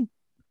 I've had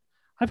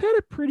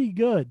it pretty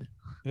good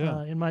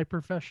in my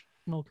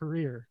professional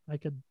career. I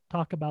could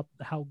talk about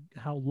how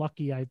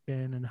lucky I've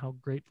been and how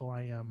grateful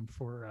I am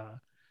for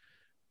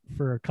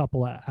a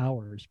couple of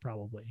hours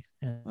probably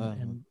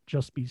and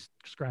just be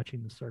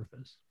scratching the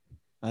surface.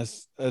 That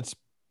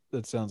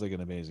sounds like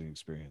an amazing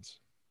experience.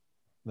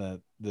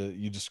 That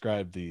you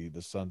described the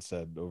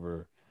sunset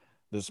over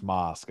this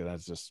mosque, and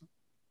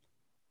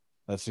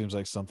that seems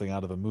like something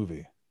out of a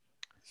movie.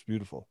 It's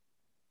beautiful.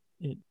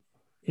 It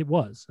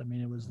was. I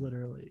mean, it was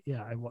literally.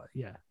 Yeah, it was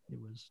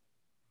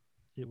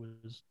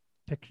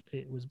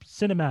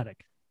cinematic.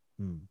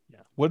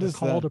 Yeah. What the is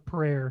call that? to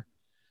prayer?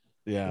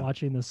 Yeah.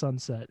 Watching the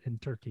sunset in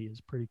Turkey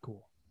is pretty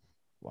cool.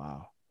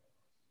 Wow.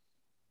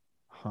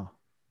 Huh.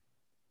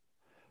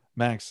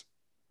 Max,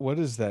 what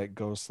is that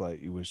ghost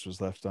light you wish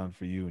was left on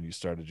for you when you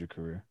started your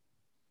career?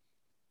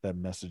 That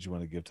message you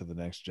want to give to the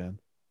next gen?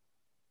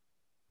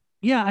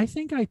 Yeah, I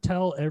think I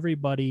tell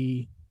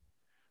everybody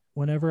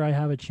whenever I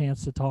have a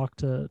chance to talk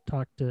to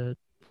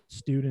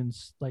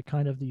students, like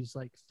kind of these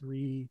like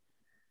 3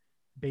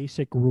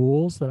 basic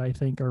rules that I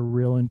think are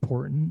real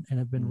important and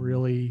have been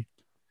really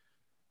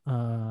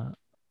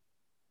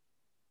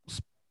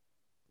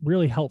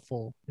really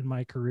helpful in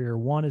my career.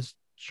 One is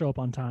show up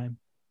on time.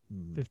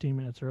 15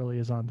 minutes early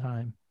is on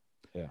time.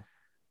 Yeah.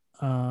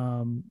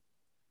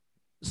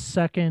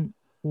 Second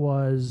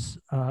was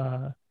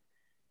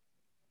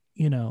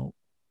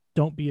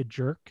don't be a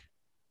jerk,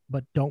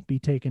 but don't be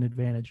taken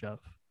advantage of.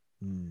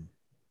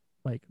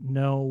 Like,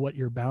 know what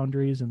your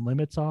boundaries and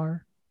limits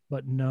are,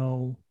 but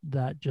know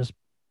that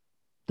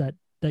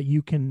that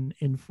you can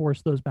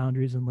enforce those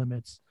boundaries and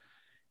limits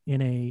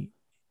in a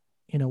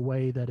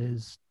way that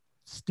is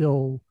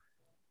still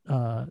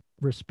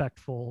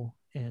respectful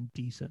and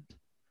decent.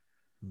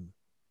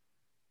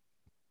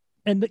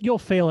 And you'll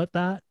fail at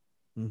that,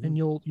 and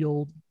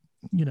you'll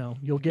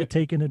get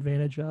taken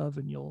advantage of,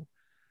 and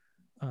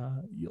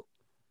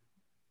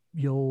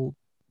you'll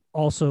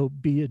also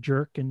be a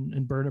jerk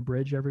and burn a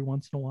bridge every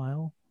once in a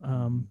while.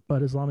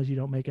 But as long as you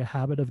don't make a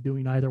habit of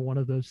doing either one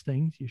of those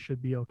things, you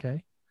should be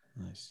okay.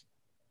 Nice.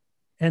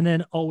 And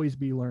then always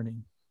be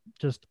learning.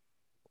 Just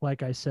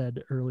like I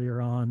said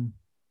earlier on,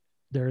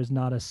 there is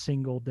not a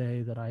single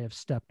day that I have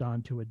stepped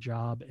onto a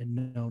job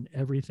and known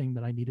everything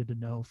that I needed to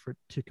know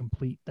to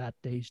complete that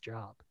day's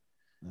job.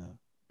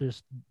 Yeah.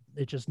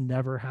 It just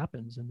never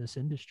happens in this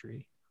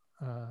industry.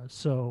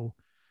 So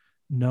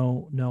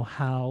know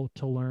how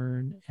to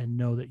learn and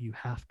know that you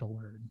have to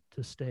learn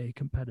to stay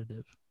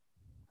competitive.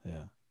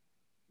 Yeah.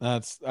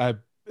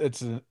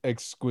 It's an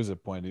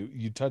exquisite point.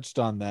 You touched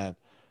on that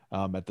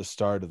at the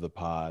start of the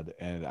pod,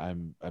 and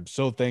I'm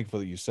so thankful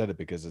that you said it,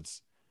 because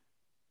it's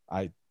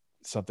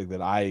something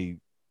that I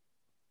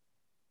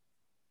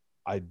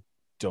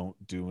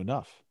don't do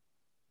enough.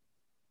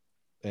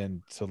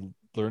 And so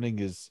learning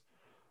is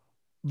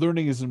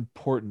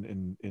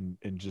important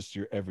in just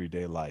your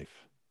everyday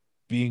life.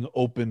 Being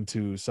open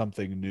to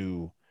something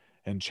new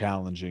and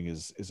challenging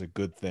is a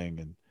good thing,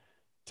 and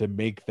to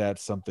make that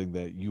something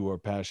that you are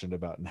passionate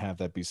about and have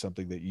that be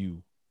something that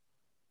you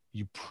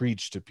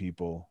preach to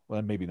people.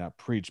 Well, maybe not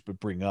preach, but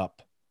bring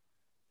up.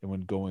 And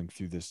when going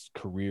through this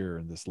career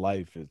and this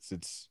life,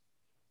 it's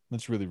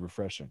really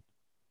refreshing.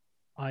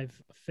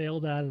 I've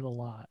failed at it a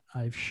lot.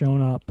 I've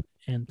shown up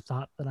and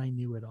thought that I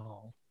knew it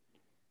all.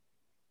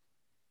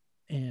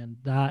 And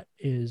that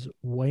is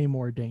way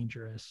more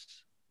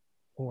dangerous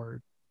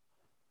or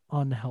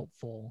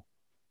unhelpful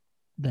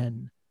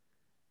than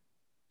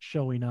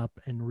showing up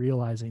and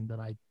realizing that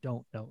I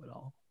don't know it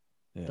all.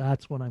 Yeah.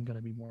 That's when I'm going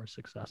to be more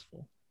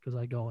successful, because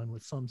I go in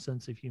with some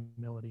sense of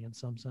humility and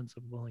some sense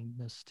of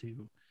willingness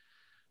to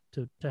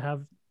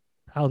have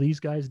how these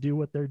guys do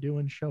what they're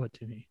doing, show it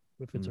to me.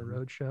 If it's a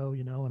road show,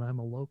 and I'm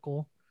a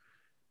local,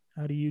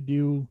 how do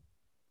you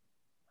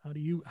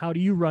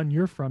run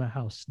your front of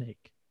house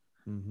snake?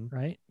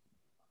 Right?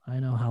 I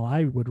know how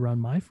I would run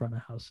my front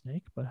of house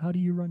snake, but how do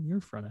you run your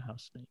front of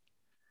house snake?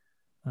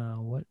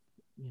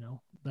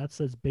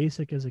 That's as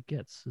basic as it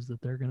gets, is that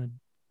they're going to,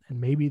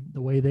 and maybe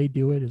the way they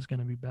do it is going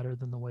to be better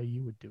than the way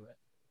you would do it.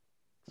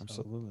 So.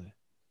 Absolutely.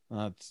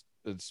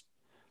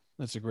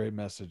 That's a great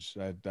message.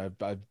 I've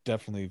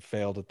definitely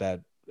failed at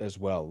that as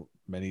well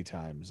many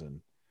times,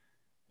 and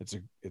it's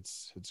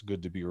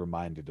good to be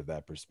reminded of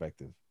that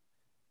perspective.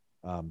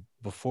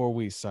 Before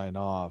we sign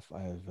off,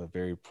 I have a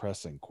very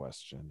pressing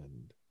question,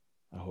 and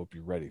I hope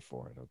you're ready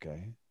for it.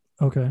 Okay.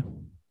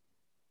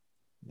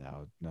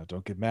 Now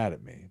don't get mad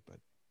at me, but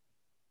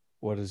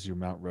what is your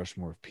Mount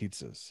Rushmore of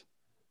pizzas?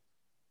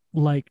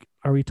 Like,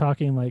 are we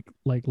talking like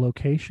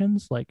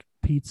locations, like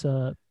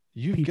pizza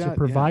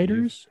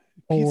providers?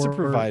 Yeah, pizza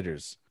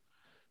providers.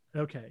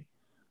 Okay.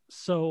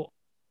 So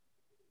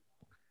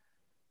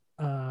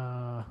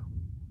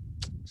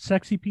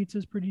Sexy Pizza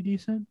is pretty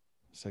decent.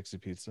 Sexy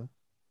Pizza.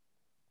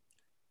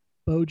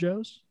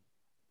 Bojo's.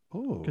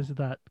 Oh.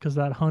 Because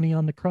that honey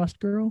on the crust,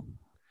 girl.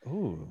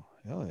 Oh,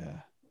 hell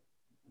yeah.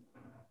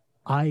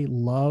 I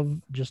love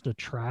just a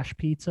trash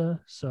pizza.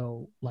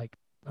 So like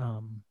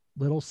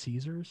Little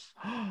Caesars.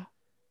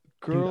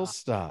 Girl, dude,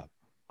 stop.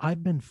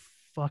 I've been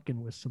fucking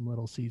with some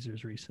Little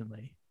Caesars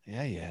recently.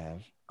 Yeah, you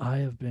have. I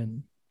have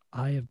been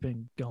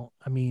going.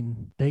 I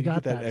mean, they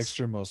got that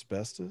extra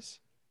Mosbestos.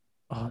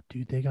 Oh,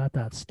 dude, they got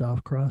that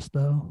stuffed crust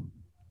though.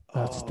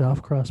 That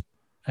stuffed crust,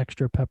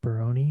 extra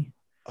pepperoni.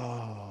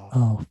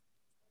 Oh,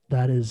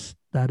 that is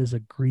a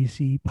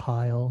greasy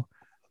pile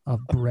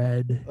of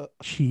bread,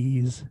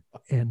 cheese,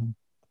 and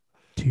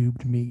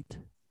tubed meat,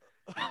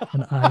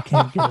 and I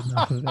can't get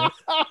enough of it.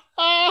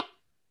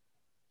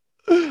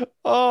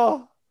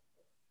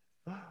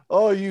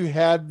 Oh, you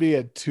had me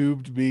at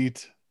tubed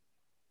meat.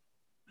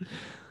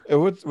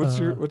 And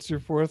what's your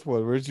fourth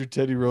one? Where's your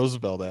Teddy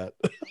Roosevelt at?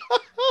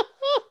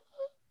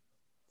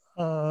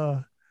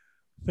 I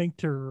think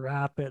to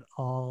wrap it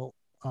all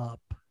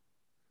up,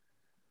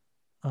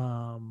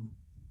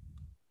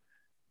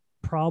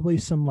 probably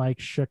some like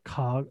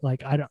Chicago,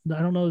 like I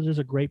don't know if there's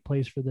a great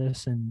place for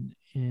this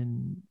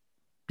in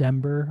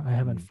Denver. I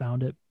haven't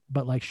found it,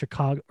 but like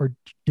Chicago or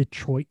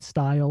Detroit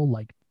style,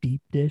 like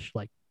deep dish,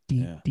 like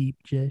deep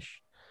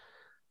dish.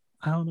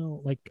 I don't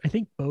know. Like, I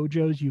think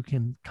Bojo's, you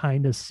can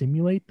kind of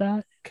simulate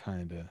that.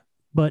 Kind of.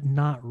 But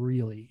not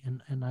really.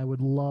 And I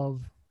would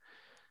love,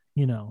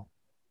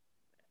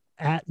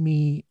 at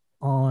me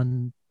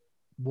on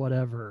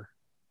whatever.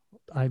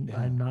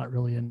 I'm not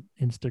really an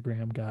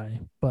Instagram guy,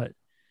 but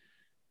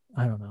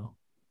I don't know.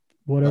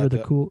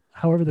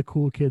 However the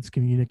cool kids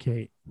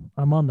communicate.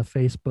 I'm on the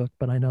Facebook,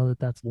 but I know that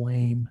that's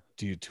lame.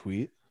 Do you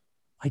tweet?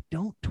 I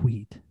don't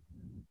tweet.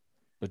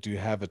 But do you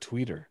have a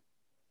tweeter?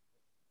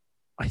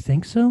 I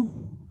think so.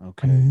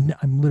 Okay.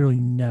 I'm literally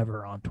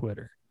never on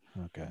Twitter.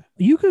 Okay.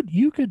 You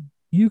could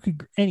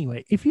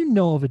anyway, if you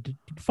know of it,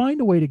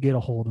 find a way to get a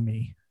hold of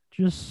me.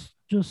 Just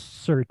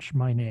search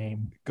my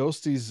name.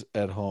 Ghosties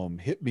at home,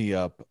 hit me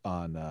up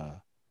on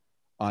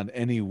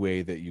any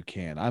way that you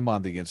can. I'm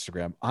on the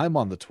Instagram, I'm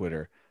on the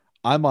Twitter,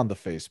 I'm on the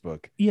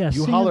Facebook. Yeah,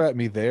 You holler at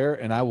me there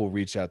and I will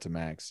reach out to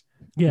Max.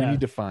 We Yeah.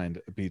 need to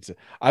find a pizza.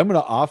 I'm going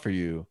to offer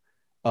you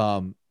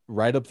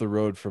right up the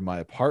road from my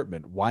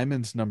apartment,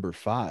 Wyman's number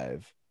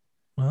 5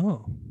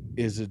 Oh.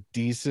 is a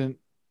decent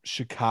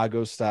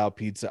Chicago style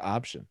pizza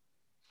option.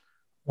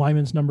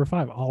 Wyman's number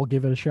 5. I'll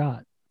give it a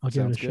shot. I'll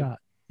give it Sounds a good. shot.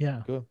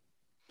 Yeah. Good.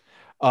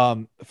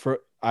 For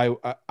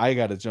I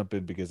got to jump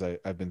in because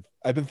I've been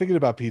thinking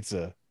about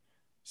pizza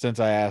since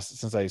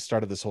I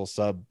started this whole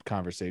sub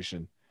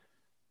conversation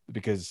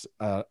because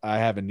I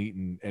haven't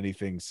eaten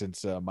anything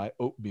since my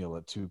oatmeal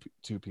at 2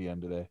 p.m.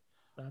 today.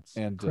 That's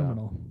And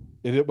criminal.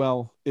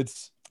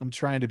 I'm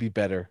trying to be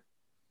better.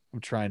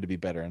 And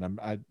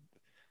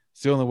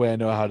it's the only way I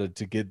know how to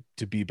get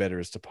to be better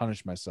is to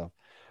punish myself.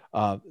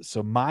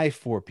 So my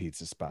 4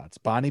 pizza spots: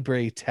 Bonnie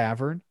Bray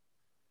Tavern.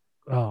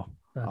 Oh,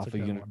 that's off a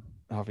good one.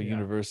 Off a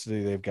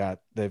University. They've got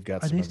Are some they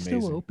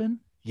amazing. still open?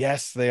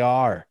 Yes, they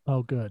are.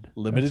 Oh, good.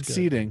 Limited That's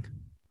seating.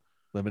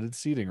 Limited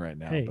seating right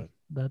now. Hey,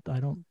 but that I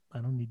don't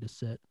need to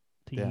sit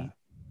to yeah, eat.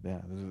 yeah,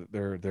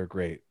 they're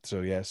great.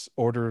 So yes,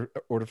 order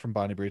from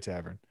Bonnie Bray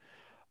Tavern.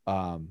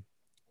 Then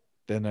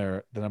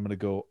I'm gonna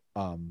go.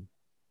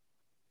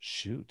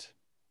 Shoot.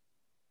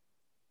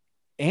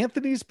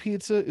 Anthony's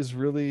Pizza is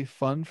really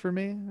fun for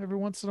me every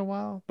once in a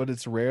while, but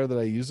it's rare that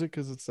I use it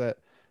because it's that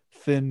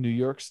thin New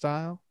York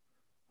style.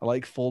 I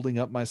like folding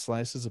up my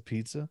slices of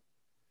pizza.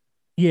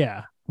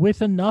 Yeah,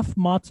 with enough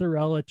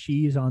mozzarella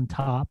cheese on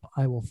top,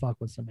 I will fuck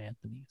with some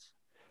Anthony's.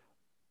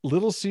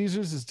 Little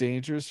Caesars is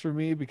dangerous for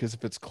me because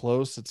if it's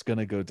close, it's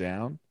gonna go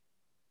down.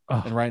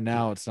 Oh, And right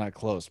now, it's not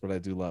close, but I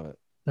do love it.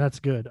 that's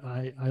good.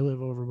 I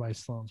live over by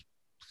Sloan's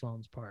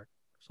Park,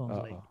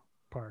 Sloan's Lake Uh-oh.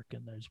 Park,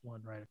 and there's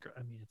one right across.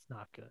 I mean, it's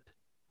not good.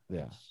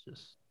 Yeah. It's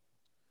just.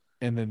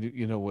 And then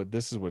you know what?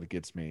 This is what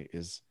gets me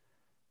is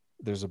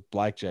there's a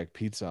blackjack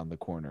pizza on the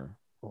corner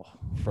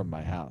from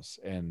my house,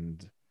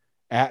 and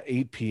at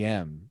 8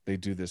 p.m. they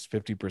do this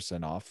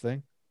 50% off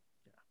thing.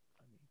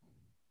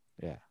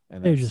 Yeah,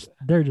 and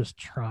they're just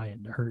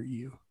trying to hurt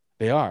you.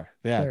 They are.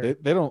 Yeah,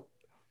 they don't.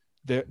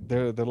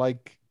 They're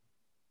like,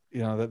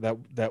 you know,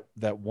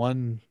 that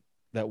one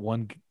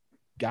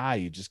guy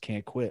you just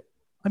can't quit.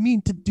 I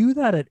mean, to do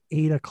that at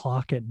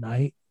 8:00 at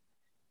night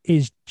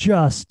is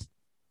just.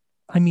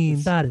 I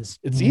mean, that is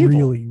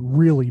really,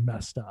 really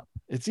messed up.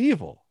 It's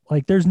evil.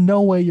 Like, there's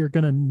no way you're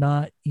going to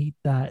not eat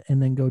that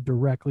and then go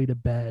directly to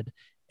bed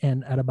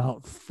and at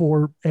about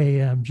 4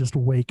 a.m. just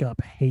wake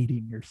up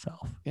hating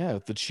yourself. Yeah,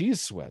 the cheese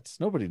sweats.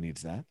 Nobody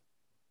needs that.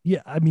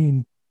 Yeah, I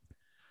mean,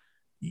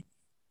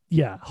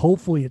 yeah,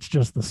 hopefully it's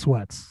just the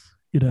sweats,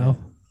 you know?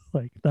 Yeah.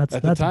 Like, that's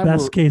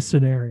best case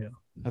scenario.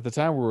 At the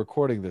time we're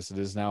recording this, it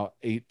is now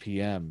 8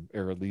 p.m.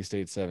 or at least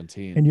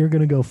 8:17. And you're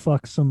going to go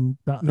fuck some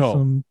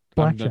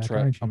blackjack,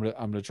 I'm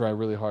gonna try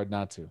really hard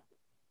not to.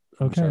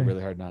 Okay. Try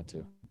really hard not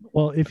to.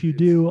 Well, if you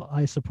do,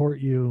 I support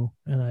you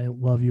and I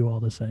love you all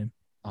the same.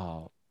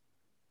 Oh,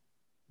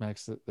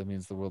 Max, that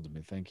means the world to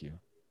me. Thank you.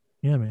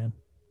 Yeah, man.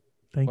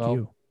 Thank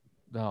you.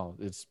 No,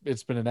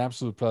 it's been an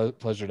absolute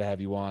pleasure to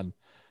have you on.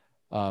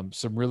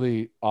 Some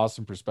really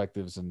awesome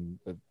perspectives, and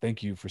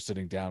thank you for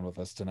sitting down with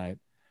us tonight.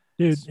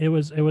 Dude, it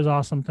was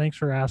awesome. Thanks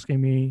for asking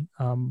me.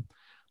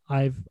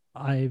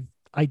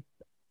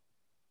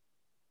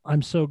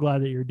 I'm so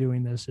glad that you're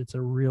doing this. It's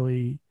a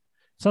really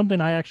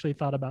something I actually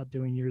thought about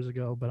doing years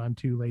ago, but I'm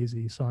too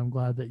lazy. So I'm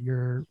glad that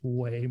you're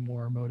way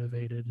more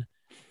motivated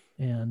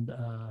and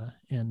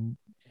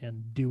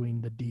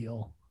doing the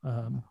deal.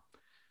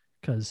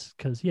 Cause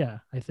yeah,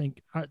 I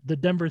think the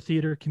Denver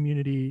theater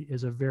community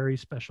is a very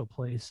special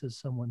place as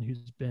someone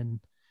who's been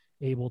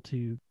able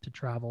to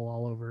travel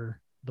all over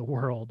the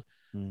world.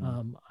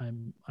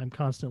 I'm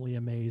constantly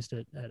amazed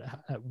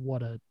at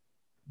what a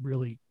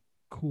really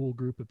cool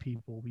group of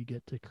people we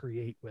get to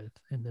create with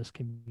in this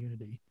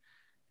community.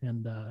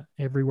 And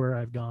everywhere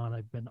I've gone,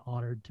 I've been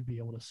honored to be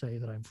able to say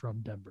that I'm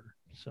from Denver.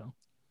 So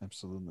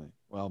absolutely.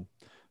 Well,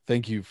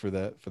 thank you for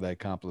that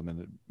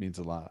compliment. It means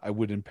a lot. I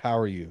would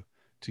empower you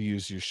to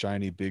use your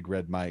shiny big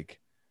red mic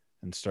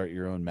and start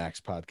your own Max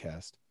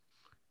podcast.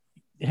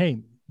 Hey,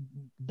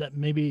 that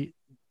maybe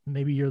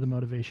you're the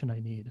motivation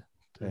I need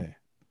to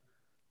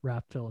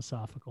rap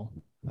philosophical.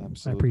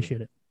 Absolutely. I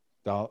appreciate it.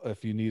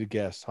 If you need a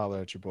guest,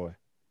 holler at your boy.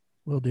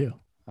 Will do.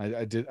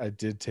 I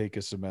did take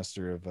a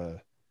semester of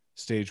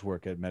stage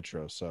work at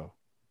Metro, so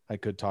I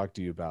could talk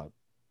to you about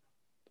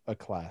a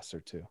class or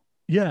two.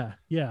 Yeah.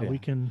 We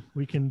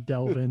can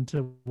delve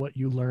into what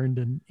you learned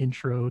in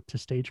Intro to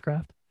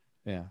Stagecraft.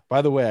 Yeah.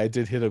 By the way, I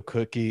did hit a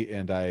cookie,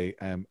 and I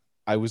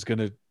was going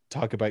to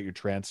talk about your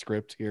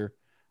transcript here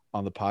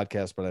on the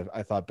podcast, but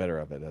I thought better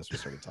of it as we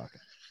started talking.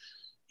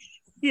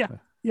 Yeah.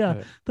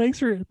 Thanks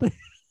for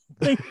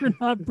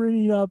not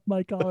bringing up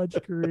my college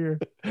career.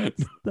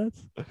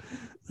 That's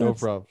no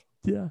problem.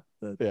 Yeah.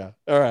 Yeah.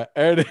 All right.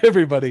 And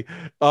everybody,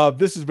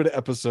 this has been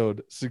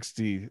episode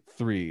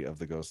 63 of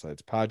the Ghost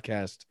Lights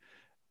podcast.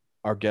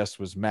 Our guest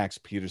was Max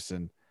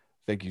Peterson.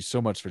 Thank you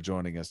so much for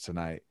joining us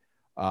tonight.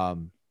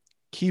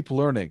 Keep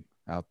learning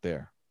out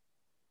there.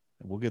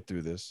 We'll get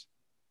through this.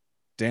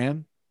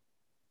 Dan,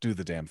 do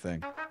the damn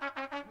thing.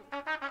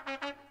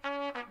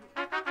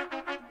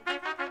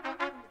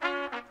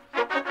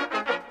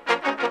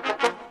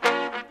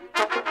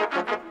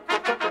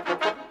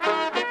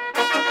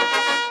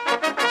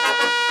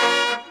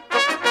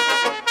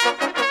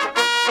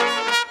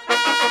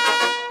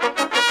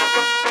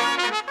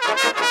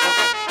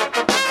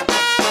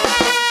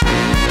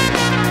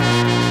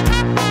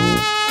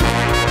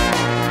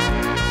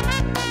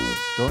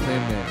 Don't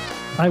name names.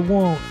 I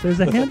won't. There's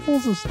a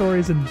handfuls of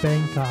stories in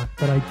Bangkok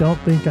that I don't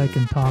think I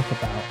can talk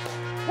about.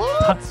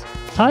 What?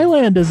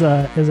 Thailand is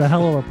a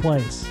hell of a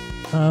place.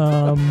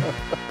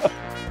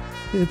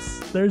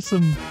 There's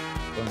some.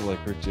 Sounded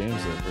like Rick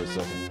James there for a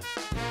second.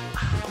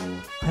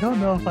 I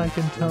don't know if I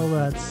can tell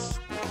that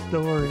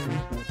story.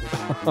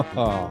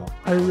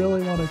 I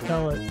really want to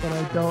tell it, but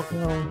I don't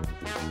know.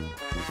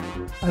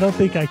 I don't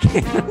think I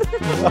can.